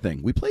 That's the other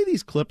thing. We play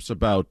these clips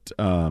about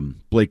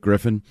Blake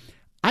Griffin.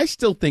 I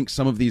still think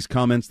some of these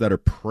comments that are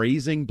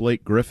praising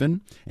Blake Griffin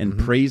and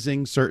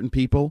praising certain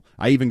people,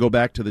 I even go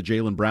back to the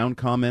Jaylen Brown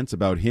comments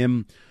about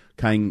him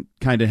kind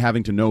of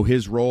having to know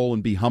his role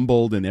and be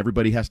humbled and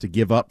everybody has to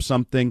give up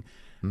something.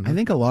 I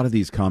think a lot of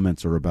these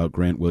comments are about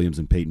Grant Williams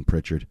and Peyton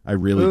Pritchard. I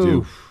really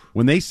do.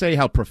 When they say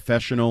how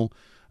professional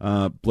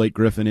Blake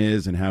Griffin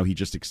is and how he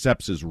just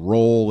accepts his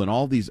role and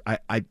all these,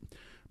 I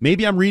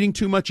maybe I'm reading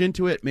too much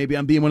into it. Maybe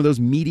I'm being one of those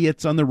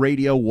mediates on the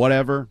radio,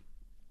 whatever.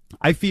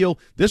 I feel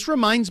this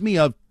reminds me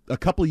of a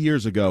couple of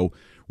years ago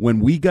when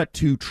we got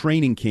to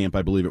training camp,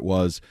 I believe it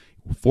was,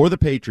 for the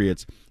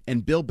Patriots,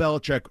 and Bill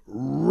Belichick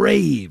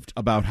raved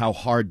about how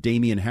hard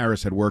Damian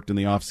Harris had worked in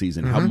the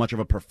offseason, how much of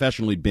a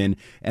professional he'd been,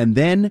 and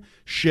then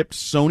shipped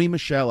Sony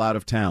Michel out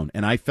of town.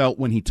 And I felt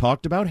when he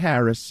talked about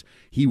Harris,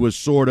 he was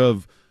sort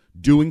of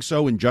doing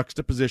so in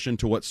juxtaposition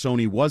to what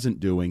Sony wasn't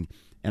doing.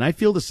 And I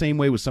feel the same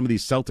way with some of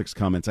these Celtics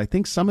comments. I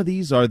think some of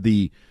these are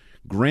the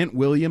Grant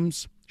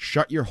Williams,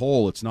 shut your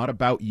hole, it's not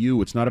about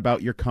you, it's not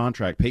about your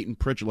contract, Peyton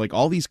Pritchard, like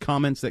all these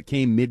comments that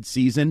came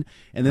mid-season,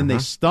 and then they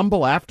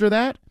stumble after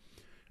that.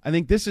 I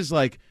think this is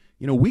like,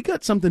 we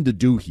got something to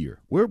do here.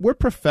 We're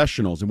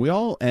professionals, and we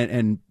all,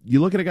 and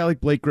you look at a guy like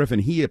Blake Griffin,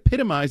 he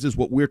epitomizes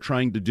what we're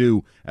trying to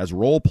do as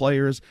role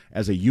players,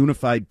 as a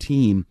unified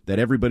team that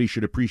everybody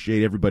should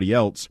appreciate everybody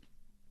else.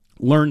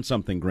 Learn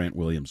something, Grant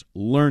Williams.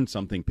 Learn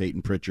something,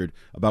 Peyton Pritchard,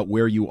 about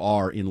where you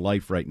are in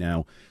life right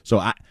now.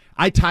 So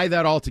I tie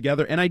that all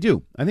together, and I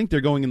do. I think they're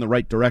going in the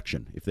right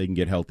direction if they can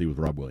get healthy with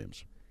Rob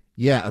Williams.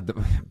 Yeah,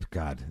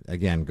 God,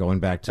 again, going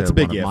back to That's a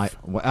big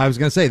I was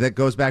going to say, that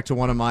goes back to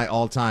one of my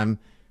all-time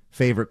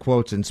favorite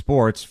quotes in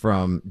sports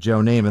from Joe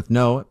Namath.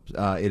 No,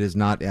 it is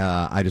not,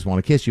 I just want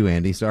to kiss you,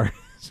 Andy. Sorry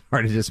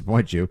to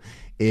disappoint you.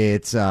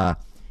 It's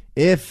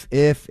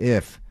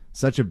if.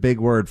 Such a big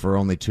word for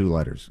only two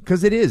letters.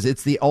 Because it is.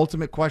 It's the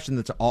ultimate question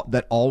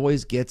that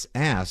always gets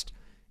asked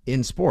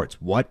in sports.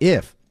 What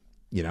if?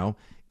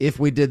 If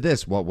we did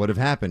this, what would have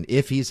happened?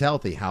 If he's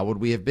healthy, how would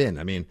we have been?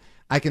 I mean,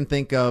 I can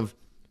think of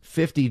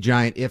 50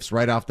 giant ifs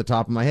right off the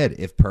top of my head.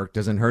 If Perk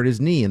doesn't hurt his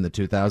knee in the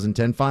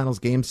 2010 Finals,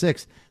 Game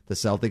 6, the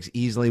Celtics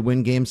easily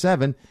win Game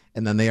 7,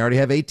 and then they already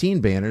have 18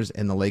 banners,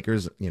 and the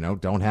Lakers,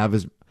 don't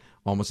have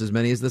almost as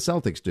many as the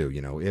Celtics do.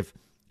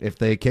 If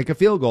they kick a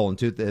field goal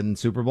in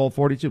Super Bowl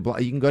 42,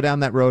 you can go down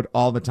that road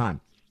all the time.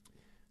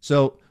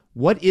 So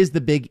what is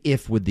the big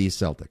if with these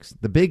Celtics?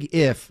 The big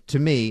if, to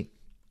me,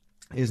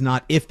 is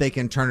not if they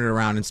can turn it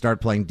around and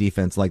start playing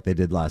defense like they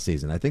did last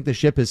season. I think the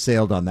ship has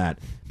sailed on that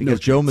because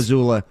Joe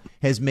Mazzulla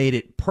has made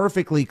it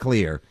perfectly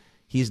clear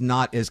he's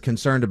not as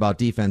concerned about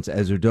defense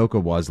as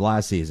Udoka was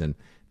last season,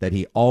 that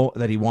he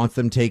wants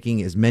them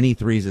taking as many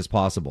threes as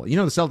possible. The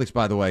Celtics,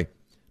 by the way,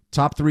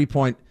 top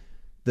 3-point.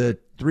 The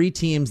three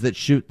teams that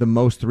shoot the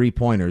most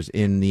three-pointers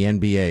in the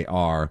NBA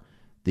are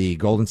the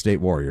Golden State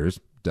Warriors,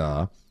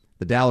 the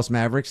Dallas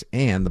Mavericks,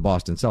 and the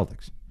Boston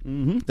Celtics.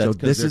 That's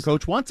because their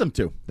coach wants them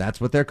to. That's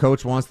what their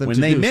coach wants them to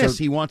do. When they miss,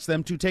 he wants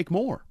them to take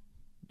more.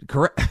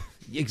 Correct.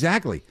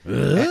 Exactly. I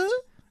know.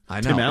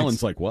 Tim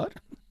Allen's like, what?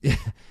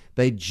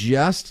 They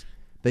just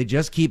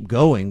keep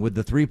going with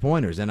the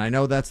three-pointers, and I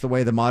know that's the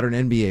way the modern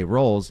NBA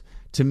rolls.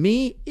 To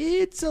me,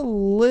 it's a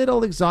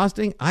little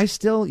exhausting. I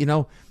still,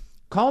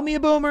 call me a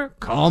boomer,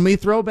 call me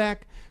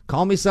throwback,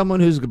 call me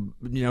someone who's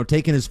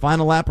taking his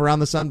final lap around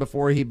the sun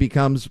before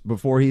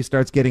he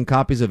starts getting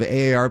copies of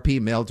AARP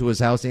mailed to his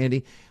house,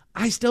 Andy.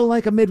 I still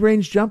like a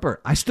mid-range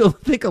jumper. I still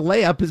think a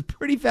layup is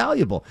pretty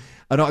valuable.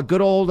 A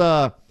good old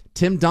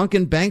Tim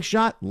Duncan bank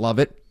shot, love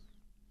it.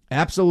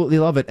 Absolutely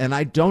love it. And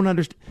I don't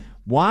understand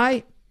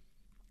why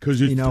Because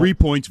it's 3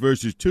 points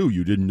versus 2.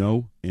 You didn't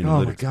know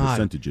analytics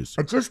percentages.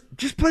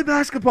 Just play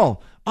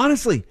basketball.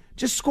 Honestly,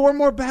 just score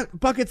more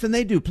buckets than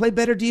they do. Play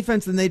better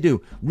defense than they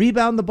do.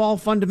 Rebound the ball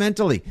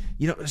fundamentally.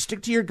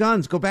 Stick to your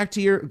guns. Go back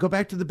to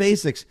the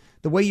basics,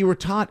 the way you were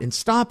taught, and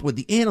stop with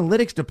the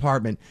analytics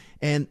department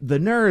and the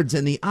nerds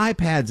and the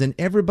iPads and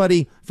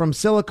everybody from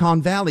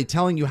Silicon Valley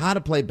telling you how to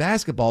play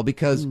basketball,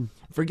 because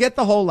forget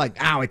the whole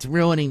it's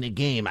ruining the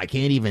game. I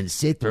can't even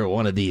sit through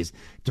one of these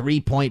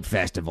 3-point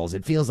festivals.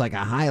 It feels like a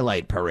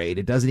highlight parade.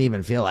 It doesn't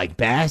even feel like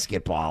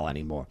basketball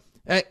anymore.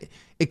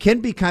 It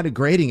can be kind of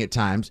grating at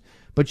times,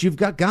 but you've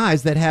got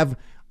guys that have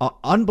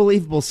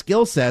unbelievable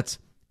skill sets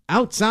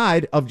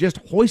outside of just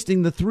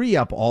hoisting the 3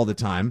 up all the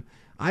time.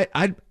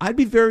 I'd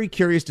be very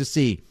curious to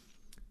see,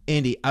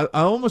 Andy. I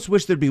almost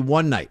wish there'd be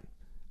one night.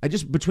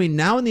 Between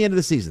now and the end of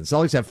the season,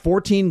 Celtics have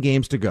 14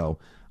 games to go.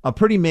 A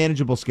pretty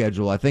manageable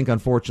schedule. I think,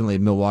 unfortunately,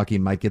 Milwaukee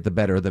might get the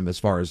better of them as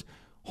far as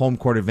home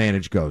court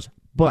advantage goes.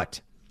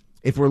 But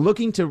if we're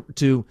looking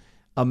to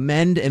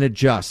amend and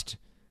adjust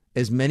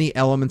as many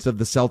elements of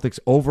the Celtics'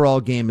 overall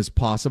game as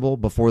possible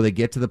before they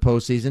get to the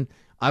postseason,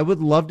 I would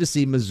love to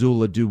see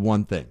Mazzulla do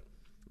one thing.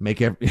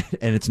 And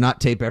it's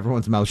not tape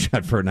everyone's mouth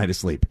shut for a night of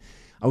sleep.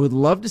 I would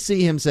love to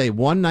see him say,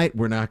 one night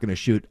we're not going to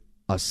shoot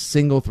a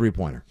single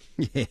 3-pointer.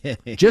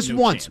 Just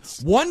once.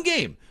 Chance. One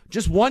game.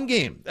 Just one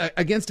game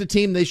against a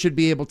team they should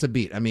be able to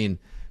beat. I mean,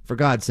 for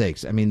God's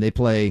sakes. I mean,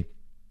 they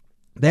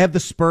have the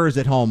Spurs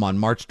at home on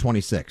March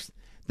 26th.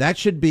 That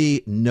should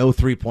be no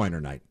 3-pointer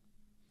night.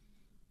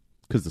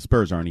 Because the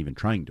Spurs aren't even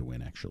trying to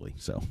win, actually,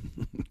 so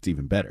it's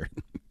even better.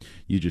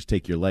 You just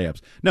take your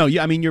layups. No,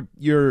 I mean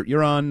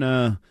you're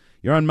on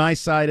my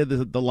side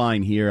of the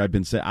line here. I've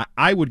been saying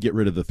I would get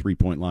rid of the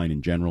 3-point line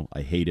in general.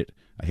 I hate it.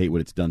 I hate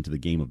what it's done to the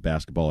game of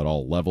basketball at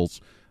all levels.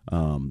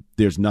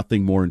 There's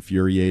nothing more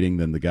infuriating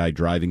than the guy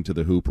driving to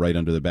the hoop right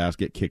under the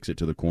basket, kicks it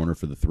to the corner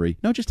for the 3.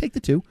 No, just take the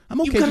 2.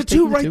 I'm okay. You got a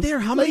 2 right there.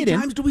 How many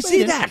times do we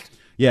see that?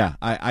 Yeah,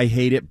 I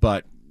hate it,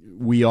 but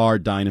we are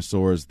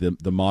dinosaurs.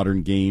 The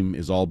modern game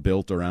is all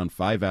built around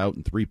 5-out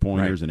and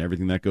 3-pointers and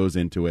everything that goes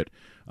into it.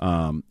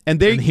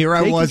 And here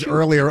I was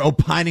earlier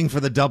opining for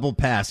the double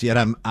pass, yet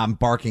I'm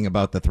barking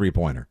about the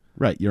 3-pointer.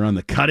 Right, you're on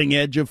the cutting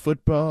edge of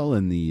football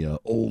and the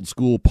old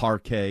school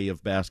parquet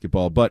of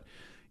basketball, but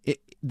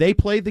they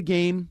play the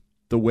game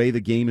the way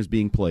the game is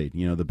being played.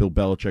 The Bill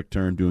Belichick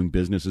term, doing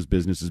business as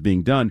business is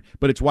being done.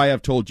 But it's why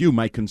I've told you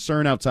my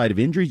concern outside of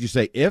injuries. You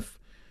say if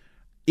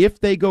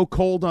they go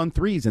cold on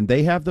threes and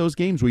they have those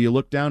games where you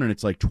look down and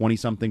it's like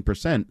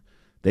 20-something%,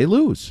 they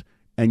lose.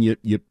 And you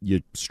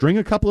string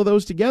a couple of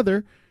those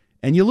together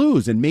and you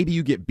lose. And maybe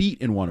you get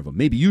beat in one of them.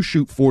 Maybe you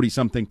shoot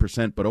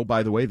 40-something%, but oh,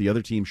 by the way, the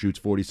other team shoots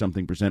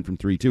 40-something% from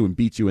 3 too and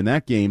beats you in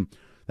that game.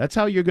 That's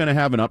how you're going to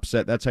have an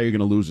upset. That's how you're going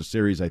to lose a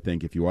series, I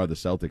think, if you are the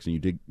Celtics and you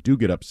do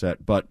get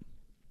upset. But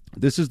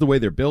this is the way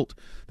they're built.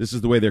 This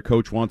is the way their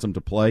coach wants them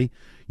to play.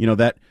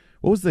 What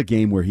was the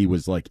game where he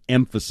was like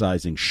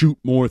emphasizing shoot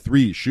more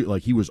threes, shoot,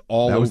 like he was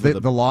all over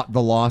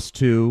the loss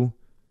to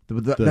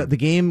the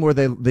game where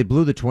they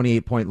blew the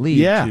 28-point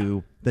lead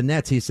to the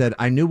Nets. He said,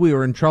 I knew we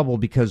were in trouble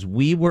because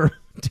we were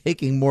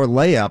taking more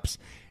layups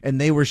and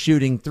they were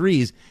shooting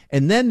threes.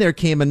 And then there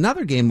came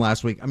another game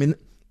last week. I mean,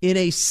 in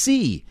a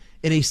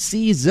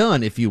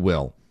season, if you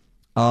will,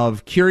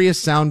 of curious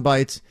sound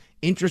bites,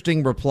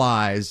 interesting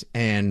replies,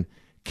 and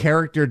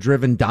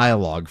character-driven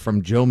dialogue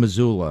from Joe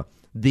Mazzulla.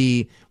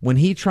 When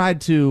he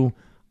tried to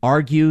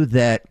argue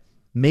that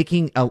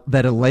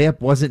that a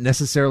layup wasn't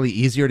necessarily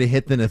easier to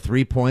hit than a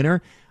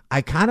 3-pointer,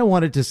 I kind of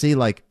wanted to see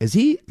is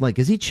he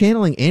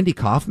channeling Andy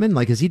Kaufman?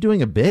 Is he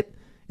doing a bit?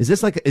 Is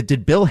this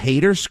did Bill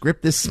Hader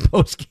script this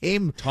post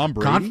game? Tom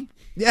Brady?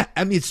 Yeah,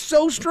 I mean it's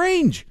so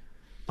strange.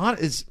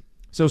 It's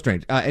so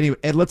strange. Anyway,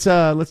 Ed, let's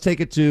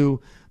take it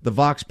to the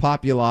Vox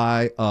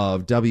Populi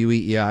of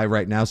WEEI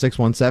right now,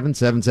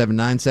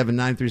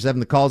 617-779-7937.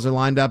 The calls are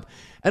lined up.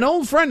 An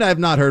old friend I have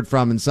not heard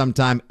from in some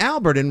time,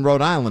 Albert in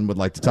Rhode Island, would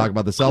like to talk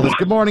about the Celtics.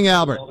 Good morning,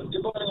 Albert.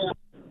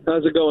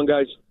 How's it going,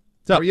 guys?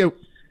 How are you?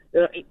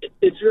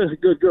 It's really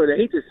good. I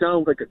hate to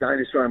sound like a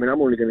dinosaur. I mean,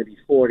 I'm only going to be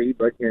 40,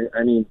 but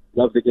I mean,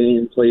 love the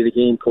game, play the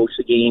game, coach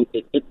the game.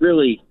 It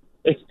really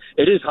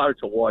is hard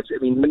to watch. I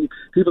mean, when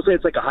people say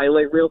it's like a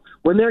highlight reel,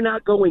 when they're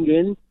not going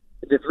in,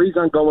 the threes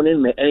aren't going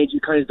in, the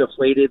energy kind of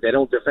deflated, they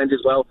don't defend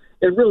as well,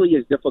 it really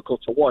is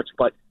difficult to watch.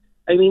 But,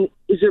 I mean,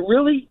 is it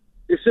really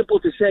as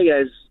simple to say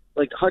as,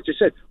 like Hutcher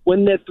said,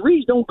 when the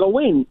threes don't go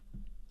in,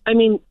 I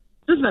mean,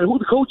 it doesn't matter who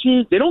the coach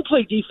is, they don't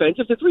play defense.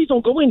 If the threes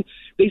don't go in,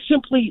 they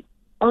simply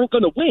aren't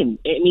going to win.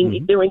 I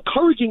mean, they're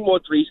encouraging more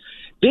threes.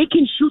 They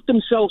can shoot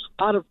themselves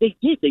out of, they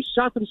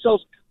shot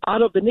themselves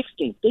out of the Knicks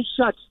game. They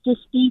shot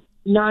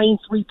 59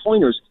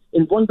 3-pointers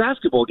in one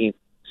basketball game.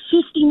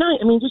 59.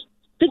 I mean, just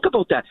think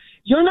about that.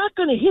 You're not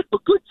going to hit, a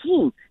good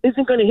team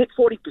isn't going to hit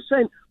 40%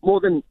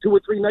 more than 2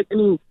 or 3 nights. I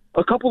mean,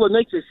 a couple of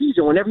nights a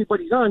season when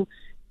everybody's on,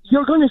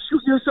 you're going to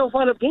shoot yourself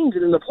out of games.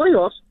 And in the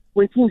playoffs,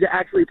 when teams are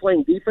actually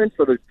playing defense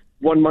for the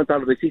 1 month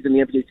out of the season,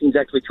 the NBA teams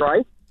actually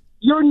try,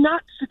 you're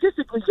not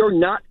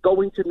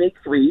going to make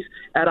threes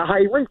at a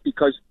high rate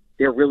because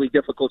they're really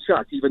difficult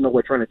shots, even though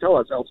we're trying to tell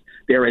ourselves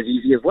they're as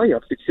easy as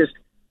layups. It's just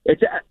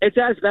it's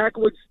as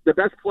backwards. The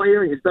best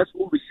player, his best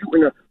move is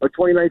shooting a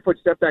 29-foot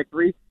step back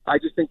three. I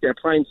just think they're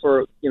playing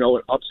for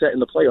an upset in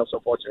the playoffs,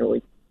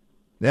 unfortunately.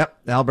 Yep,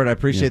 Albert, I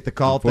appreciate the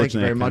call. Thank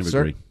you very much,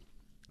 sir. Agree.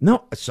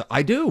 No, so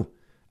I do.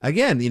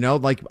 Again,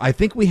 I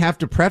think we have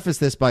to preface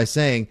this by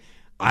saying,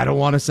 I don't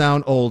want to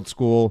sound old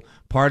school.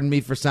 Pardon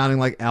me for sounding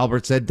like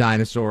Albert said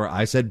dinosaur.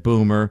 I said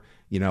boomer.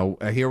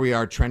 Here we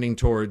are trending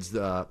towards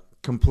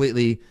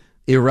completely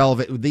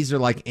irrelevant. These are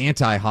like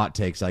anti-hot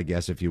takes, I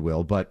guess, if you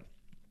will. But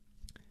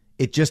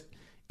it just,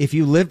 if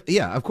you live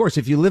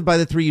by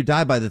the three, you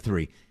die by the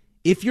three.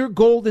 If you're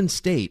Golden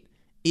State,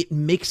 it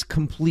makes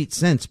complete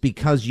sense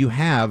because you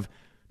have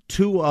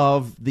two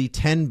of the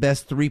 10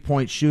 best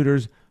three-point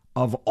shooters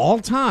of all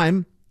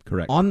time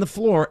on the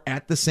floor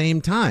at the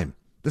same time.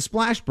 The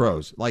Splash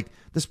Bros,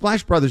 the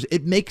Splash Brothers,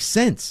 it makes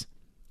sense.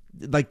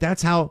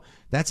 That's how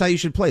you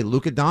should play.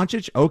 Luka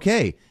Doncic,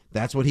 okay,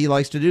 that's what he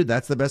likes to do.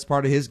 That's the best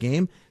part of his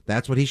game.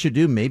 That's what he should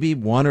do. Maybe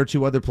one or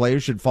two other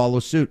players should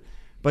follow suit.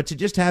 But to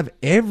just have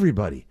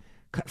everybody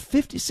cut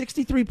 50,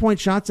 63-point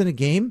shots in a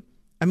game,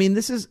 I mean,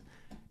 it is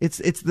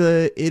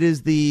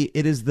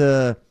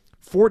the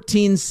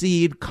 14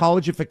 seed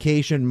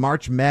collegeification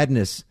March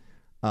Madness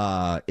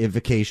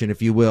ification,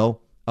 if you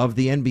will, of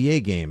the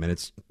NBA game, and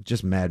it's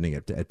just maddening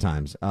at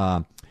times.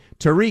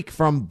 Tariq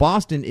from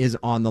Boston is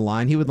on the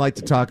line. He would like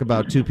to talk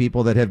about two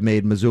people that have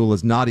made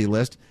Missoula's naughty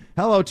list.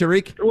 Hello,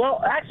 Tariq.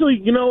 Well,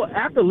 actually,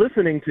 after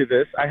listening to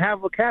this, I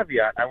have a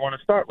caveat I want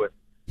to start with.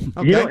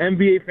 Okay.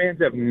 NBA fans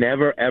have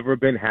never, ever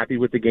been happy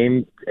with the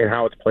game and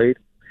how it's played.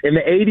 In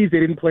the 80s, they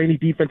didn't play any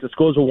defense. The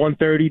scores were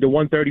 130 to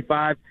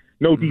 135.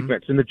 No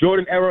defense. In the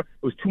Jordan era,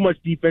 it was too much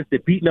defense. They're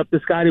beating up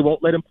this guy. They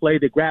won't let him play.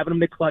 They're grabbing him.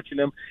 They're clutching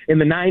him. In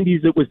the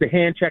 90s, it was the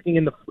hand checking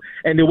and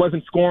there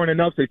wasn't scoring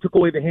enough, so they took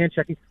away the hand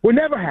checking. We're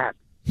never happy.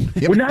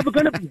 Yep. We're never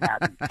going to be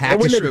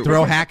happy.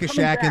 Throw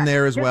Hack-a-Shaq in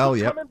there as well.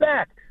 Yep. Coming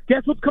back.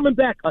 Guess what's coming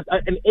back?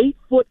 An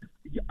 8-foot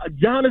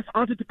Giannis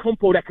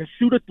Antetokounmpo that can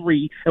shoot a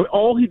three, and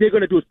they're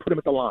going to do is put him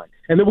at the line.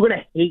 And then we're going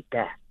to hate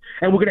that.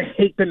 And we're going to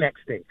hate the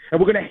next thing. And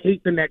we're going to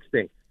hate the next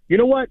thing. You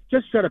know what?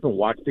 Just shut up and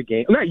watch the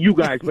game. Not you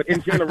guys, but in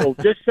general,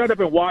 just shut up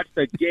and watch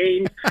the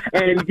game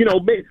and,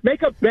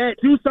 make a bet,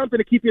 do something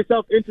to keep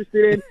yourself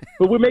interested in.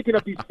 But we're making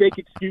up these fake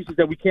excuses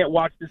that we can't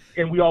watch this,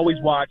 and we always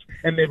watch,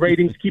 and the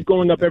ratings keep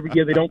going up every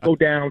year. They don't go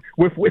down.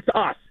 With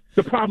us.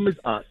 The problem is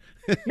us.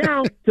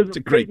 Now, it's a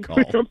great call.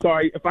 I'm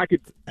sorry, if I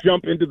could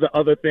jump into the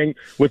other thing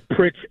with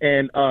Pritch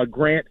and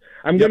Grant.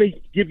 I'm going to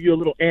give you a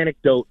little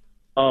anecdote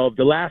of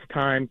the last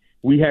time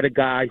we had a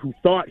guy who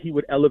thought he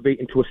would elevate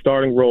into a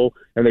starting role,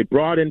 and they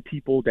brought in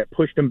people that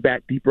pushed him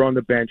back deeper on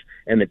the bench,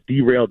 and it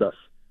derailed us.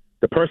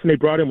 The person they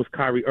brought in was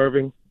Kyrie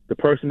Irving. The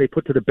person they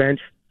put to the bench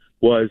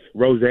was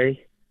Rose.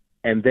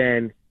 And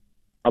then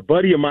a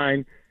buddy of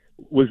mine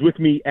was with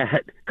me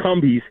at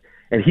Cumbies,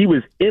 and he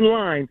was in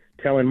line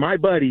telling my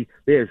buddy,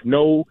 there's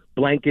no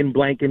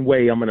blanking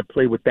way I'm going to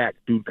play with that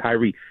dude,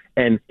 Kyrie.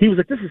 And he was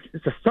like,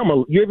 it's a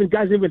summer.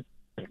 Guys haven't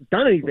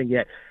done anything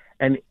yet.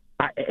 And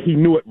he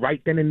knew it right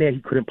then and there.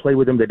 He couldn't play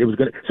with him. That it was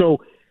going to. So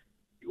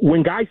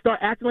when guys start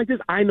acting like this,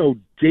 I know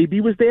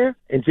JB was there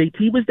and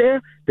JT was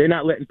there. They're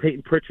not letting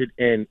Peyton Pritchard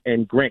and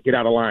Grant get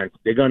out of line.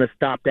 They're going to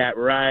stop that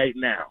right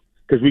now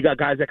because we got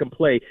guys that can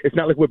play. It's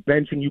not like we're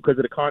benching you because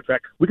of the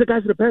contract. We got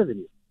guys that are better than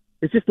you.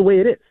 It's just the way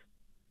it is.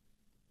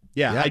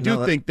 Yeah, I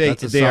do think they are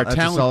talented. That's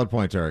a solid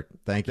point, Eric.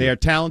 Thank you. They are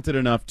talented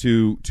enough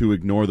to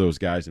ignore those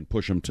guys and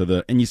push them to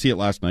the. And you see it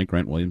last night.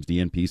 Grant Williams,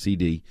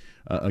 DNP-CD.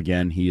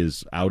 Again, he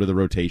is out of the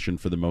rotation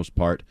for the most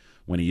part.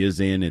 When he is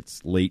in,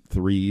 it's late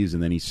threes,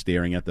 and then he's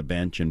staring at the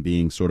bench and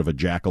being sort of a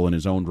jackal in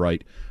his own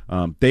right.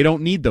 They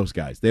don't need those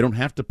guys. They don't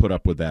have to put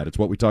up with that. It's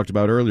what we talked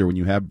about earlier. When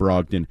you have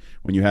Brogdon,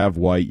 when you have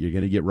White, you're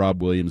going to get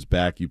Rob Williams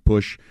back. You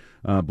push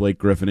Blake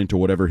Griffin into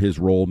whatever his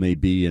role may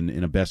be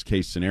in a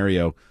best-case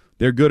scenario.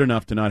 They're good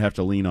enough to not have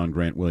to lean on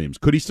Grant Williams.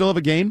 Could he still have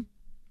a game?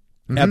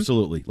 Mm-hmm.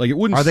 Absolutely. It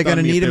wouldn't. Are they going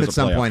to need him at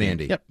some point,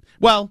 Andy? Yep.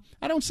 Well,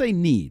 I don't say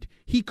need.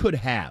 He could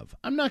have.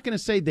 I'm not going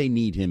to say they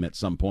need him at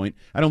some point.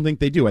 I don't think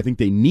they do. I think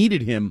they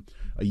needed him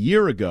a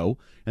year ago.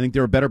 I think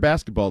they're a better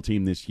basketball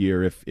team this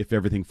year if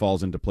everything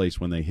falls into place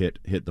when they hit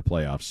the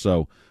playoffs.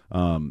 So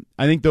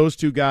I think those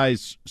two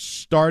guys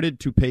started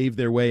to pave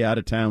their way out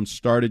of town,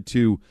 started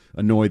to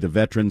annoy the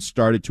veterans,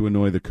 started to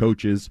annoy the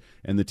coaches,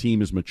 and the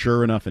team is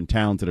mature enough and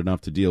talented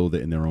enough to deal with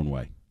it in their own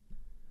way.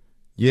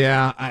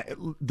 Yeah,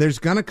 there's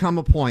going to come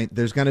a point.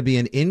 There's going to be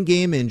an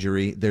in-game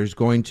injury. There's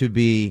going to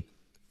be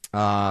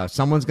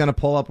someone's going to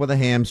pull up with a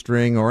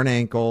hamstring or an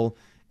ankle,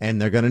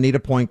 and they're going to need a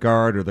point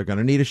guard or they're going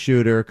to need a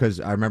shooter. Because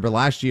I remember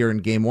last year in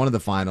Game 1 of the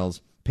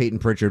Finals, Peyton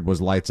Pritchard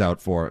was lights out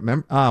for it.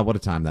 Remember, what a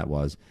time that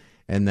was.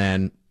 And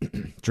then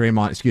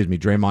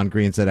Draymond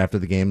Green said after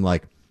the game,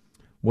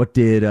 what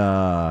did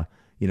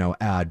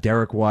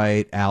Derek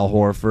White, Al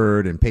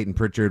Horford, and Peyton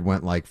Pritchard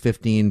went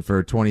 15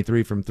 for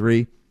 23 from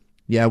three.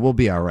 Yeah, we'll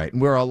be all right.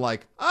 And we're all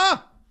like,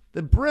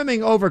 the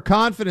brimming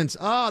overconfidence.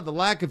 The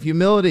lack of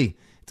humility.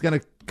 It's going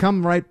to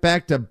come right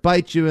back to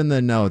bite you in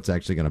the... No, it's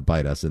actually going to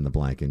bite us in the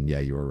blank. And yeah,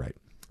 you were right.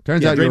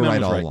 Turns out you were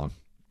right all along.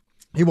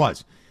 He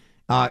was.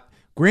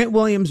 Grant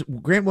Williams,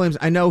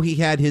 I know he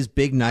had his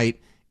big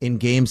night in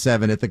Game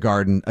 7 at the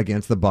Garden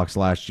against the Bucks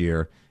last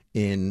year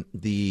in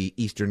the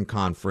Eastern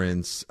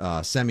Conference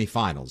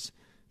semifinals.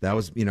 That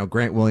was,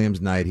 Grant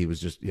Williams' night. He was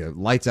just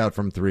lights out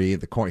from three.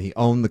 He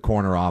owned the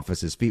corner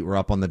office. His feet were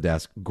up on the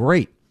desk.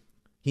 Great.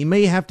 He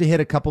may have to hit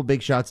a couple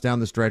big shots down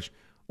the stretch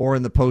or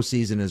in the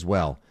postseason as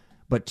well.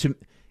 But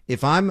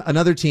if I'm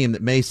another team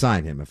that may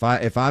sign him,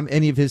 if I'm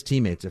any of his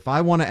teammates, if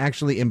I want to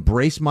actually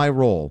embrace my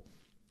role,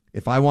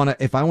 if I want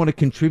to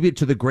contribute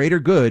to the greater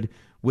good,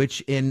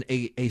 which in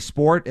a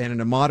sport and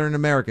in a modern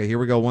America, here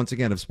we go once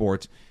again of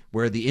sports,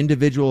 where the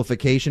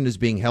individualification is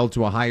being held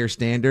to a higher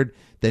standard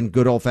than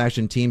good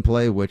old-fashioned team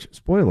play, which,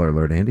 spoiler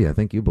alert, Andy, I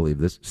think you believe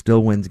this,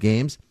 still wins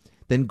games,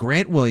 then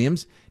Grant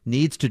Williams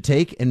needs to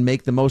take and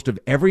make the most of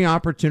every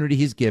opportunity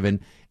he's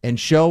given and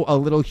show a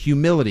little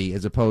humility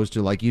as opposed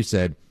to, like you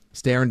said,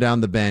 staring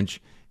down the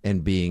bench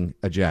and being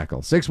a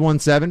jackal.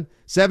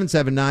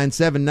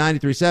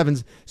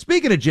 617-779-7937.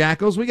 Speaking of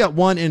jackals, we got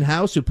one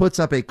in-house who puts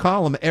up a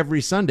column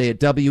every Sunday at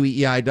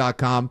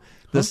WEEI.com.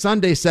 The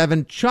Sunday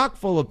 7, chock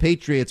full of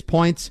Patriots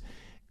points,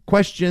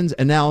 questions,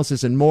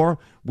 analysis, and more.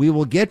 We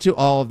will get to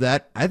all of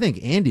that. I think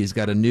Andy's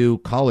got a new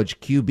college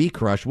QB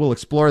crush. We'll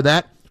explore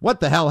that. What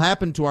the hell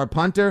happened to our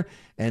punter?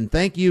 And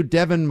thank you,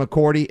 Devin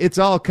McCourty. It's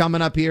all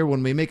coming up here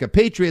when we make a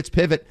Patriots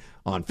pivot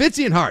on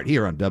Fitzy and Hart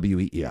here on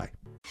WEEI.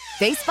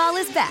 Baseball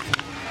is back,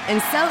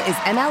 and so is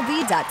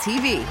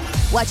MLB.tv.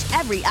 Watch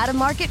every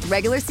out-of-market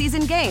regular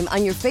season game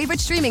on your favorite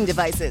streaming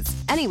devices,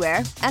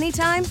 anywhere,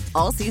 anytime,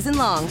 all season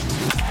long.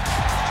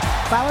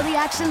 Follow the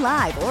action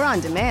live or on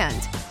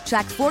demand.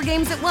 Track 4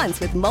 games at once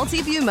with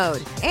multi-view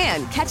mode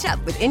and catch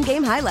up with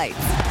in-game highlights.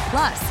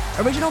 Plus,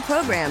 original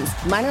programs,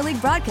 minor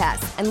league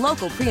broadcasts, and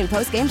local pre- and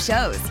post-game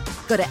shows.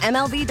 Go to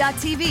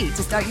MLB.tv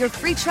to start your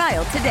free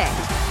trial today.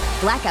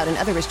 Blackout and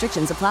other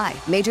restrictions apply.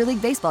 Major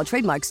League Baseball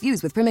trademarks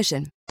used with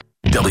permission.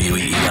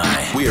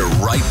 WEEI. We are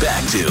right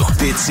back to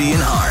Fitzy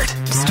and Hart.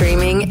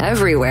 Streaming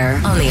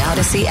everywhere on the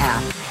Odyssey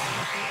app.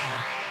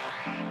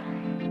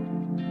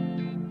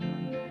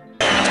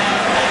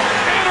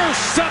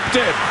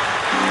 Intercepted.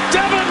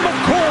 Devin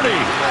McCourty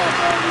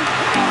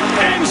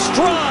in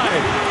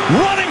stride,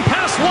 running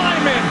past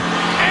lineman.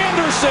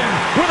 Anderson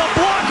with a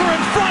blocker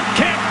in front,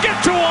 can't get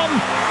to him.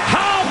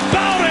 How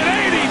about an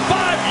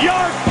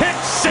 85-yard pick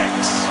six?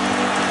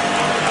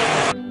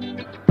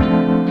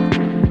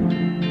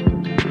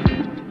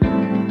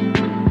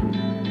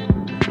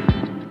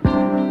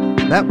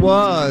 That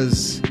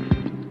was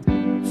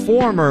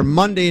former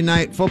Monday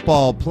Night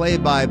Football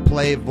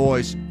play-by-play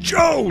voice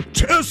Joe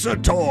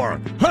Tessitore.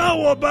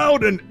 How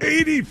about an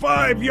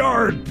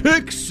 85-yard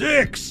pick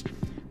six?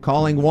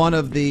 Calling one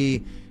of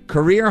the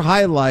career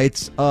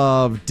highlights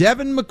of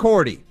Devin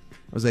McCourty. It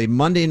was a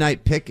Monday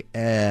night pick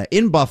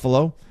in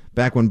Buffalo,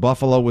 back when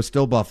Buffalo was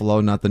still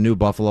Buffalo, not the new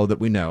Buffalo that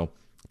we know.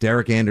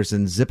 Derek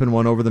Anderson zipping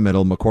one over the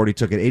middle. McCourty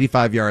took it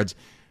 85 yards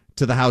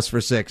to the house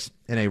for six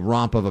in a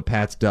romp of a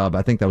Pats dub.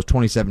 I think that was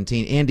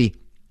 2017. Andy,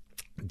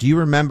 do you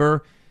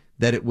remember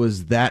that it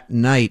was that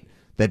night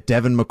that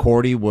Devin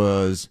McCourty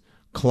was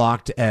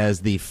clocked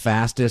as the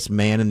fastest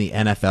man in the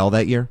NFL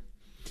that year?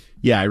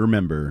 Yeah, I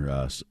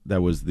remember.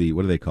 That was the,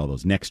 what do they call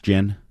those? Next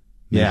gen?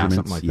 Yeah,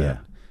 something like that.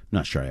 I'm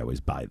not sure I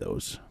always buy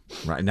those.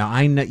 Right. Now,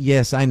 I know.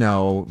 Yes, I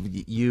know.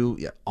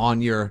 You,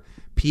 on your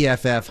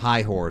PFF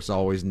high horse,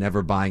 always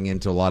never buying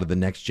into a lot of the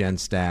next gen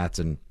stats.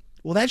 And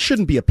well, that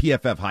shouldn't be a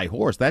PFF high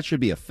horse. That should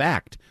be a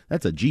fact.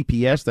 That's a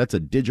GPS. That's a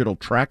digital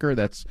tracker.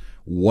 That's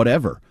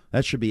whatever.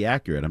 That should be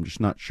accurate. I'm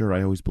just not sure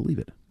I always believe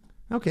it.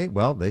 Okay,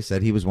 well, they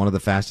said he was one of the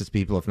fastest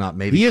people, if not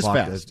maybe. He is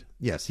fast.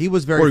 Yes, he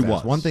was very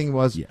fast. One thing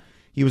was,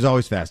 he was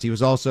always fast. He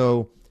was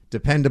also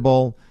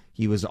dependable.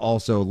 He was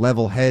also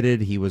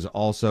level-headed. He was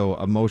also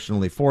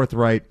emotionally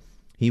forthright.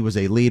 He was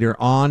a leader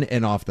on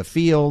and off the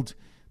field.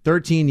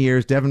 13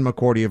 years, Devin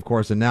McCourty, of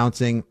course,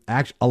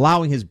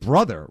 allowing his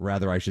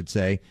brother, I should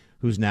say,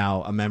 who's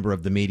now a member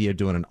of the media,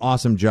 doing an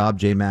awesome job,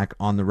 J-Mac,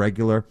 on the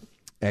regular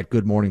at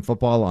Good Morning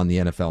Football on the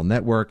NFL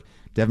Network.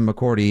 Devin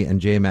McCourty and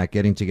J-Mac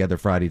getting together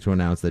Friday to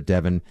announce that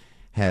Devin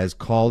has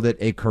called it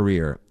a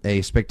career,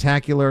 a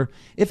spectacular,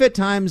 if at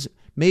times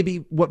maybe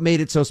what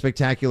made it so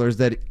spectacular is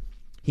that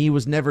he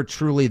was never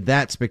truly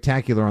that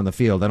spectacular on the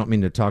field. I don't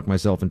mean to talk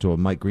myself into a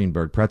Mike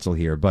Greenberg pretzel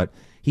here, but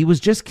he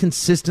was just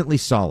consistently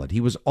solid. He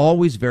was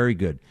always very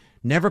good,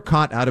 never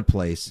caught out of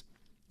place,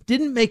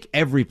 didn't make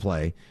every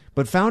play,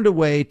 but found a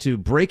way to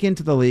break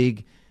into the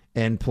league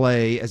and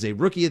play as a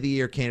Rookie of the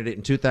Year candidate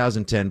in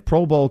 2010,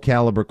 Pro Bowl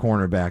caliber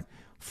cornerback,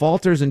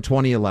 falters in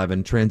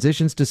 2011,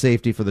 transitions to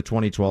safety for the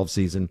 2012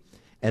 season,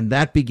 and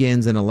that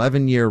begins an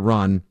 11-year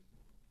run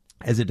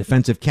as a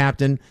defensive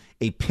captain,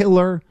 a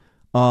pillar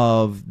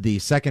of the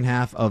second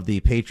half of the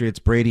Patriots,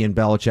 Brady and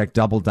Belichick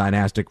double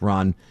dynastic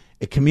run,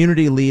 a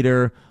community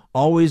leader,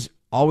 always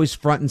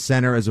front and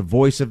center as a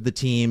voice of the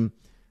team,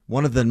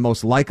 one of the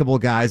most likable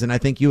guys, and I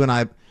think you and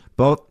I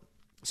both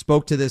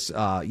spoke to this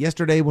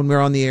yesterday when we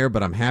were on the air,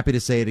 but I'm happy to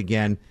say it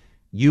again.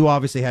 You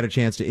obviously had a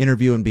chance to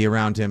interview and be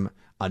around him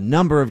a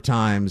number of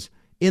times.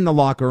 in the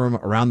locker room,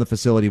 around the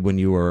facility when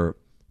you were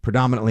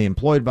predominantly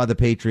employed by the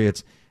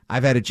Patriots.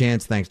 I've had a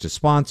chance, thanks to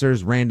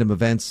sponsors, random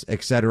events,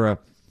 etc.,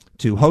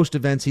 to host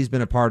events he's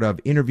been a part of,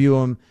 interview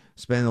him,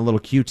 spend a little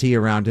QT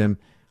around him.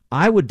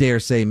 I would dare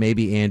say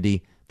maybe,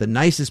 Andy, the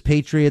nicest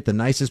Patriot, the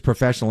nicest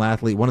professional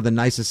athlete, one of the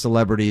nicest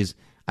celebrities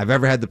I've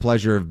ever had the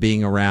pleasure of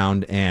being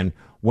around. And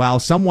while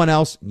someone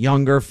else,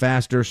 younger,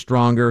 faster,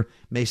 stronger,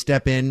 may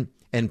step in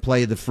and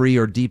play the free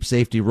or deep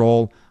safety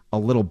role a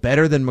little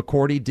better than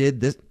McCourty did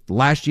this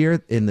last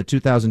year in the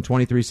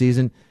 2023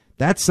 season,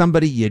 that's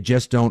somebody you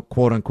just don't,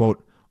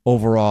 quote-unquote,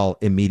 overall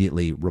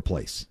immediately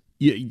replace.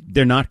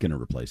 They're not going to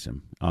replace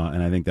him,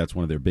 and I think that's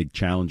one of their big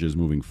challenges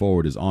moving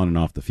forward is on and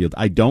off the field.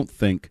 I don't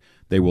think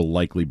they will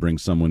likely bring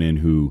someone in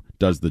who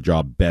does the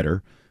job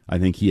better. I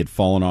think he had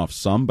fallen off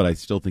some, but I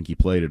still think he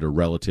played at a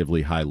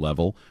relatively high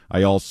level.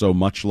 I also,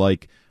 much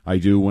like I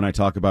do when I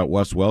talk about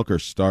Wes Welker,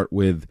 start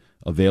with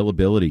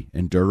availability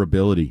and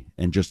durability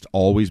and just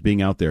always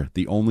being out there.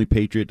 The only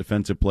Patriot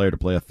defensive player to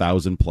play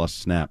 1,000-plus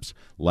snaps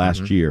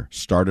last year,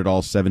 started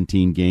all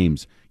 17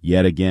 games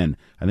yet again.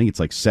 I think it's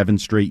like 7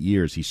 straight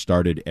years he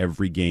started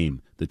every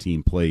game the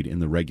team played in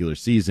the regular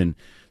season.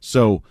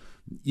 So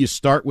you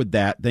start with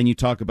that, then you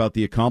talk about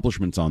the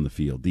accomplishments on the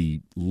field.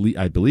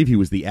 I believe he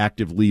was the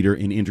active leader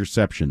in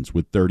interceptions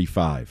with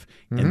 35.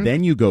 And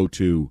then you go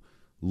to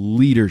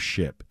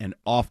leadership and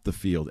off the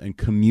field and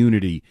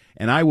community.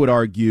 And I would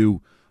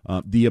argue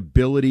the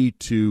ability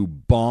to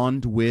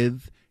bond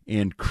with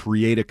and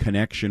create a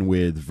connection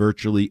with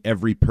virtually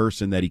every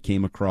person that he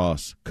came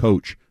across,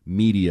 coach,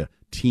 media,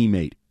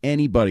 teammate,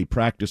 anybody,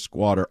 practice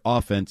squatter,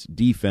 offense,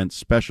 defense,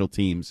 special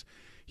teams.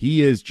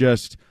 He is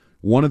just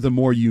one of the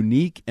more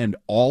unique and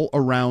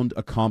all-around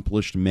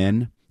accomplished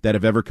men that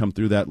have ever come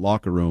through that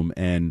locker room,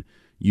 and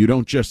you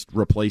don't just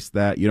replace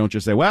that. You don't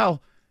just say,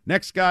 well,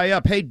 next guy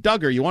up, hey,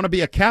 Duggar, you want to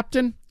be a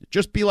captain?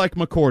 Just be like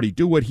McCourty.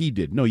 Do what he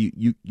did. No,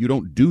 you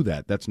don't do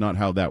that. That's not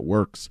how that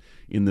works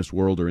in this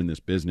world or in this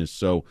business.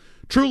 So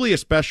truly a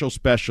special,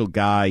 special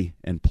guy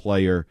and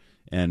player,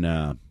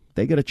 and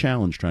they get a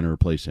challenge trying to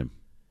replace him.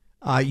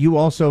 You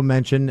also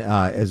mentioned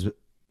as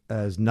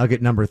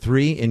nugget number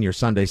 3 in your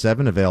Sunday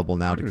 7, available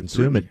now to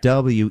consume at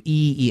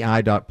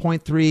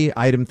weei.point3,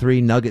 item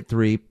 3, nugget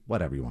 3,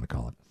 whatever you want to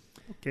call it.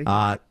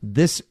 Okay.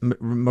 This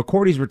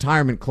McCourty's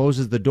retirement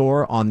closes the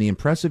door on the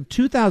impressive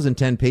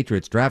 2010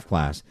 Patriots draft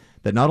class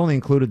that not only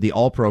included the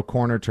all-pro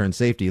corner turned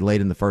safety late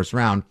in the first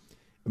round.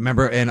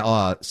 Remember, and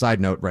side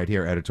note right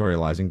here,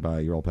 editorializing by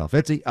your old pal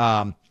Fitzy.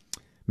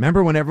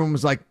 Remember when everyone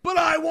was like, but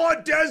I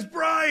want Des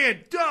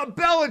Bryant,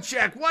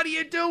 Belichick, what are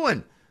you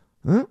doing?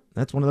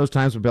 That's one of those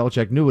times where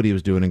Belichick knew what he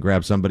was doing and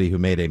grabbed somebody who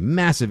made a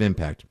massive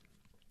impact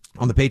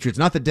on the Patriots.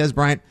 Not that Des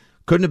Bryant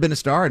couldn't have been a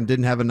star and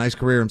didn't have a nice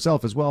career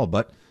himself as well,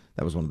 but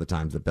that was one of the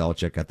times that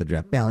Belichick got the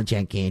draft.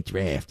 Belichick can't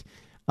draft.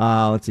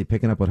 Let's see,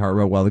 picking up what Hart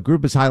wrote. Well, the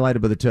group is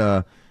highlighted by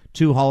the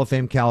two Hall of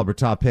Fame caliber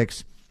top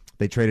picks.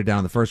 They traded down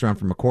in the first round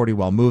for McCourty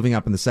while moving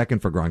up in the second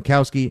for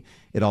Gronkowski.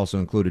 It also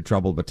included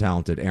troubled but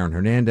talented Aaron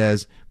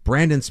Hernandez,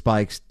 Brandon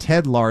Spikes,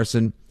 Ted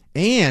Larson,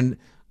 and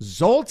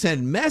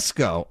Zoltan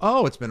Mesko.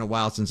 Oh, it's been a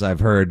while since I've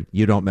heard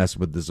you don't mess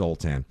with the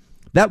Zoltan.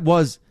 That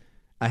was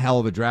a hell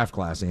of a draft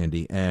class,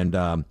 Andy. And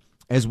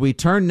as we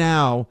turn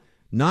now,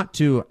 not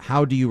to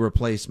how do you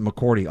replace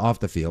McCourty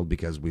off the field,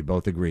 because we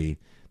both agree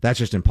that's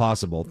just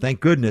impossible. Thank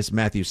goodness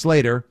Matthew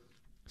Slater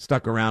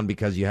stuck around,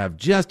 because you have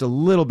just a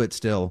little bit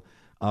still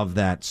of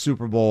that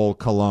Super Bowl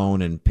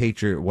cologne and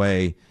Patriot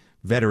way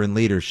veteran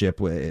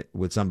leadership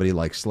with somebody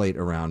like Slate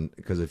around,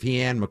 because if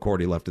he and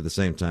McCourty left at the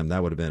same time,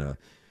 that would have been a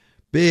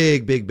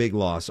big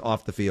loss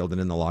off the field and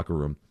in the locker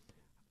room.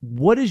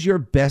 What is your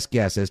best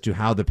guess as to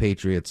how the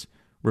Patriots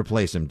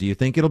replace him? Do you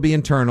think it'll be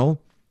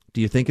internal?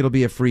 Do you think it'll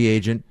be a free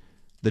agent,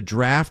 the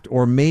draft,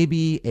 or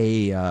maybe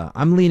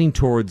I'm leaning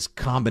towards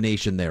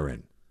combination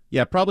therein?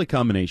 Yeah, probably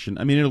combination.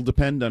 I mean, it'll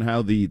depend on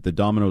how the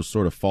dominoes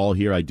sort of fall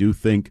here. I do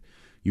think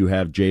you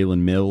have Jalen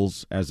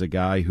Mills as a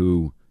guy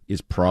who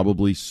is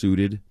probably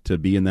suited to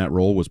be in that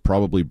role, was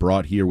probably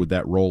brought here with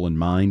that role in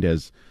mind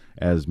as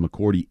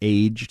McCourty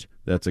aged.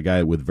 That's a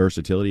guy with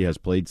versatility, has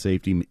played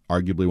safety.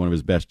 Arguably one of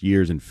his best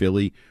years in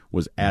Philly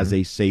was as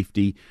a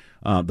safety.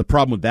 The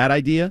problem with that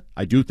idea,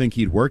 I do think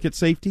he'd work at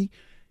safety.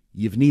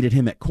 You've needed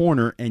him at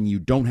corner, and you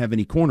don't have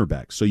any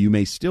cornerbacks. So you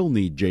may still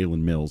need Jalen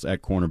Mills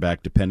at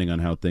cornerback, depending on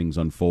how things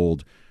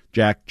unfold.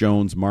 Jack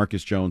Jones,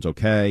 Marcus Jones,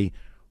 okay.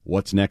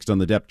 What's next on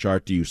the depth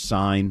chart? Do you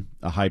sign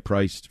a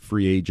high-priced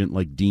free agent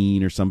like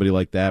Dean or somebody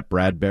like that,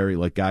 Bradbury,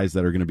 like guys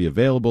that are going to be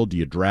available? Do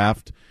you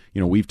draft?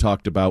 We've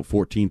talked about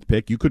 14th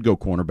pick. You could go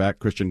cornerback,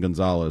 Christian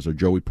Gonzalez or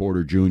Joey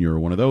Porter Jr. or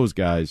one of those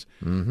guys.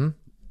 Mm-hmm.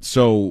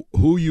 So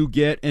who you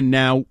get, and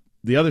now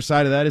the other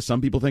side of that is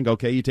some people think,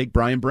 okay, you take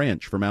Brian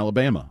Branch from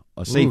Alabama,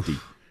 a safety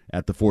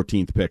at the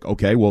 14th pick.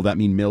 Okay, well, that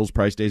means Mills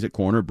probably stays at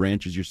corner.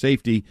 Branch is your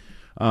safety.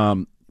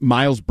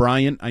 Miles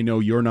Bryant, I know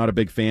you're not a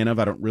big fan of.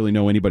 I don't really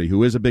know anybody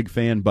who is a big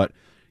fan, but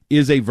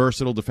is a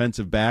versatile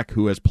defensive back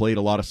who has played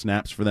a lot of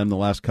snaps for them the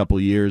last couple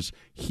of years.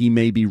 He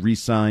may be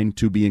re-signed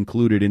to be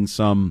included in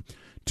some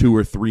 2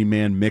 or 3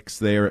 man mix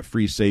there at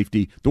free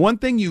safety. The one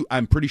thing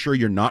I'm pretty sure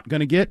you're not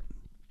going to get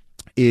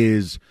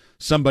is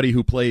somebody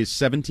who plays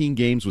 17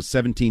 games with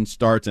 17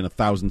 starts and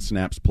 1,000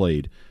 snaps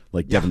played,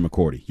 like Devin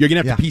McCourty. You're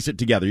going to have to piece it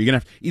together. You're going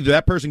to have either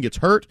that person gets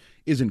hurt,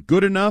 isn't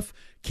good enough,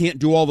 can't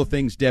do all the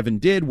things Devin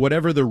did,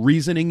 whatever the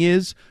reasoning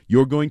is,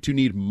 you're going to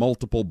need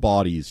multiple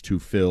bodies to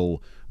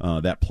fill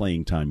that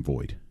playing time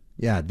void.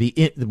 Yeah,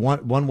 the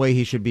one way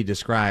he should be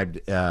described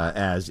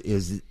as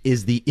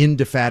is the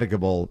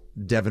indefatigable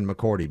Devin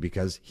McCourty,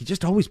 because he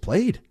just always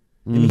played.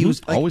 I mean, he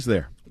was always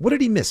there. What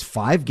did he miss?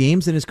 5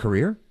 games in his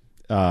career?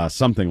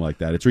 Something like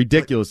that. It's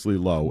ridiculously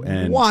low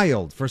and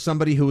wild for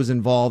somebody who was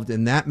involved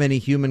in that many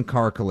human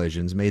car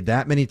collisions, made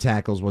that many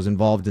tackles, was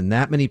involved in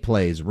that many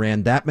plays,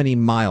 ran that many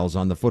miles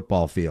on the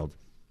football field,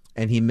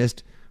 and he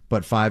missed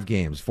but 5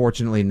 games.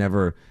 Fortunately,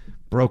 never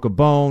broke a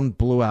bone,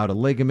 blew out a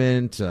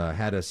ligament,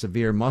 had a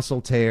severe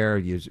muscle tear.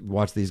 You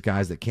watch these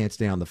guys that can't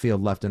stay on the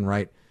field left and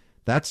right.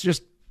 That's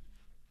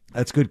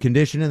good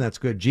conditioning. That's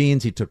good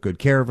genes. He took good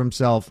care of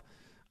himself.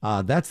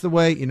 That's the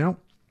way,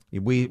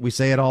 we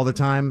say it all the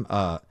time.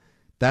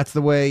 That's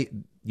the way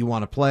you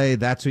want to play.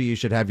 That's who you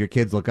should have your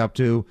kids look up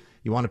to.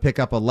 You want to pick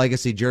up a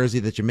legacy jersey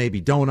that you maybe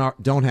don't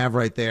have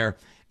right there.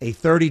 A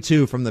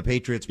 32 from the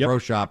Patriots Pro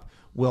Shop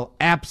will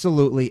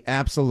absolutely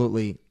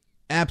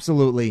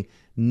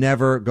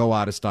never go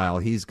out of style.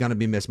 He's going to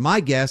be missed. My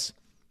guess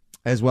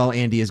as well,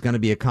 Andy, is going to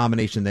be a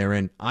combination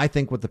therein. I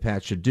think what the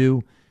Pats should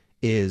do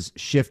is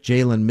shift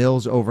Jalen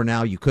Mills over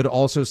now. You could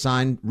also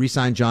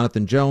re-sign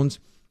Jonathan Jones,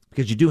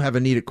 because you do have a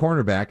need at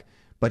cornerback,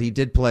 but he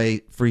did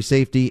play free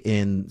safety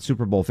in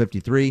Super Bowl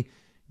 53.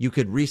 You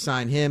could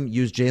re-sign him,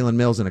 use Jalen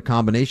Mills in a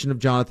combination of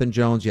Jonathan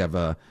Jones. You have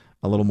a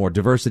little more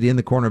diversity in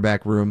the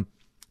cornerback room.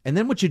 And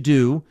then what you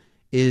do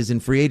is in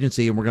free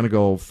agency, and we're going to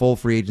go full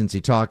free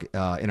agency talk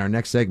in our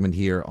next segment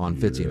here on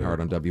Fitzy and Hart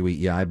on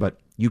WEEI,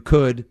 but you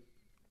could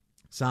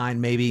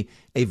sign maybe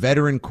a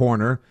veteran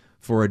corner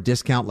for a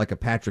discount like a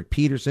Patrick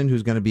Peterson,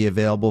 who's going to be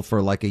available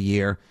for like a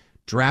year,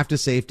 draft a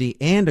safety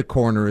and a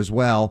corner as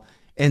well,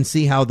 and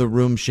see how the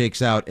room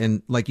shakes out.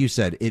 And like you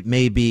said, it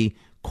may be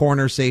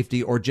corner,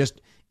 safety, or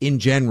just in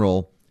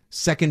general,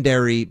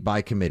 secondary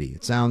by committee.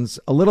 It sounds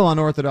a little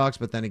unorthodox,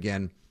 but then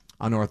again,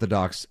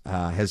 unorthodox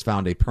has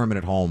found a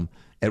permanent home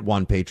at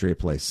One Patriot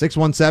Place.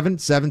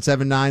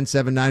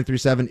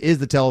 617-779-7937 is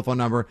the telephone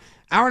number.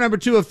 Hour number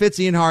 2 of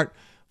Fitzy and Hart.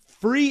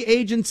 Free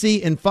agency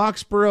in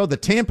Foxborough. The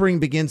tampering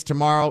begins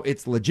tomorrow.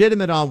 It's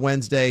legitimate on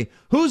Wednesday.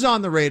 Who's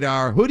on the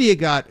radar? Who do you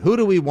got? Who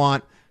do we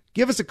want?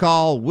 Give us a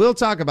call. We'll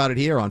talk about it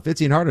here on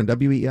Fitzy and Hart on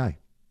WEEI.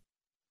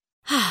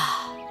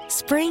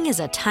 Spring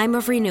is a time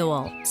of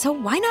renewal, so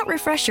why not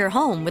refresh your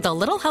home with a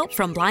little help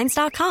from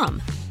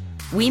Blinds.com?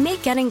 We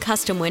make getting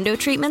custom window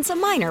treatments a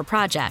minor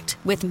project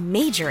with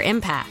major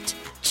impact.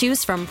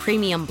 Choose from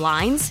premium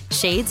blinds,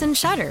 shades, and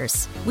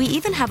shutters. We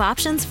even have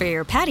options for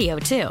your patio,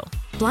 too.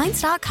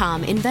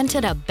 Blinds.com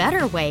invented a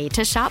better way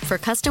to shop for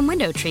custom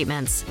window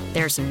treatments.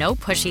 There's no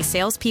pushy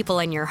salespeople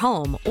in your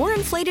home or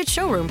inflated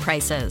showroom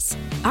prices.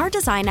 Our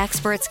design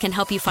experts can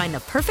help you find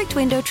the perfect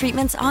window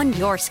treatments on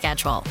your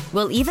schedule.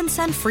 We'll even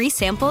send free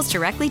samples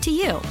directly to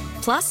you.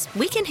 Plus,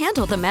 we can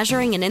handle the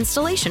measuring and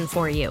installation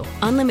for you.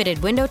 Unlimited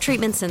window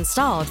treatments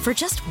installed for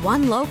just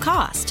one low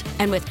cost.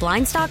 And with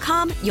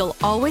Blinds.com, you'll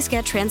always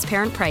get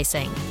transparent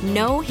pricing.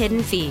 No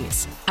hidden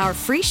fees. Our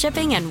free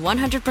shipping and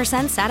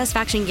 100%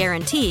 satisfaction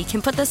guarantee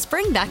can put the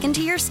spring back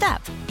into your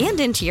step and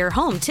into your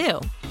home,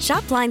 too.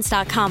 Shop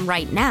Blinds.com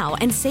right now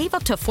and save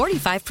up to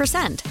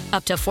 45%.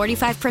 Up to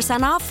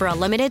 45% off for a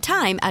limited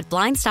time at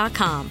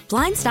Blinds.com.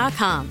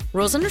 Blinds.com.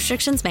 Rules and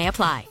restrictions may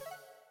apply.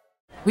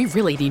 We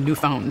really need new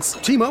phones.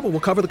 T-Mobile will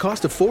cover the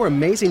cost of 4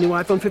 amazing new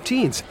iPhone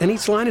 15s, and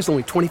each line is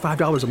only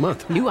 $25 a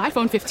month. New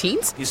iPhone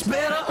 15s? It's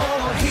better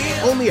over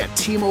here. Only at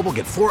T-Mobile,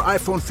 get 4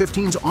 iPhone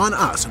 15s on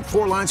us and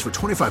 4 lines for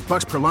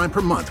 $25 per line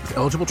per month with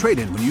eligible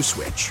trade-in when you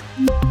switch.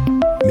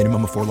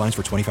 Minimum of 4 lines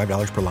for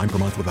 $25 per line per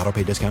month with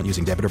auto-pay discount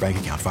using debit or bank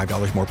account.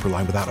 $5 more per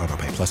line without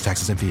auto-pay, plus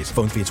taxes and fees.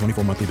 Phone fee at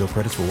 24 monthly bill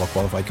credits for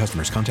well-qualified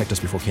customers. Contact us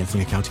before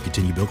canceling account to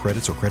continue bill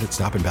credits or credit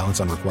stop and balance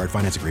on required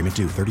finance agreement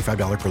due.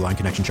 $35 per line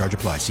connection charge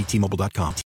applies. See T-Mobile.com.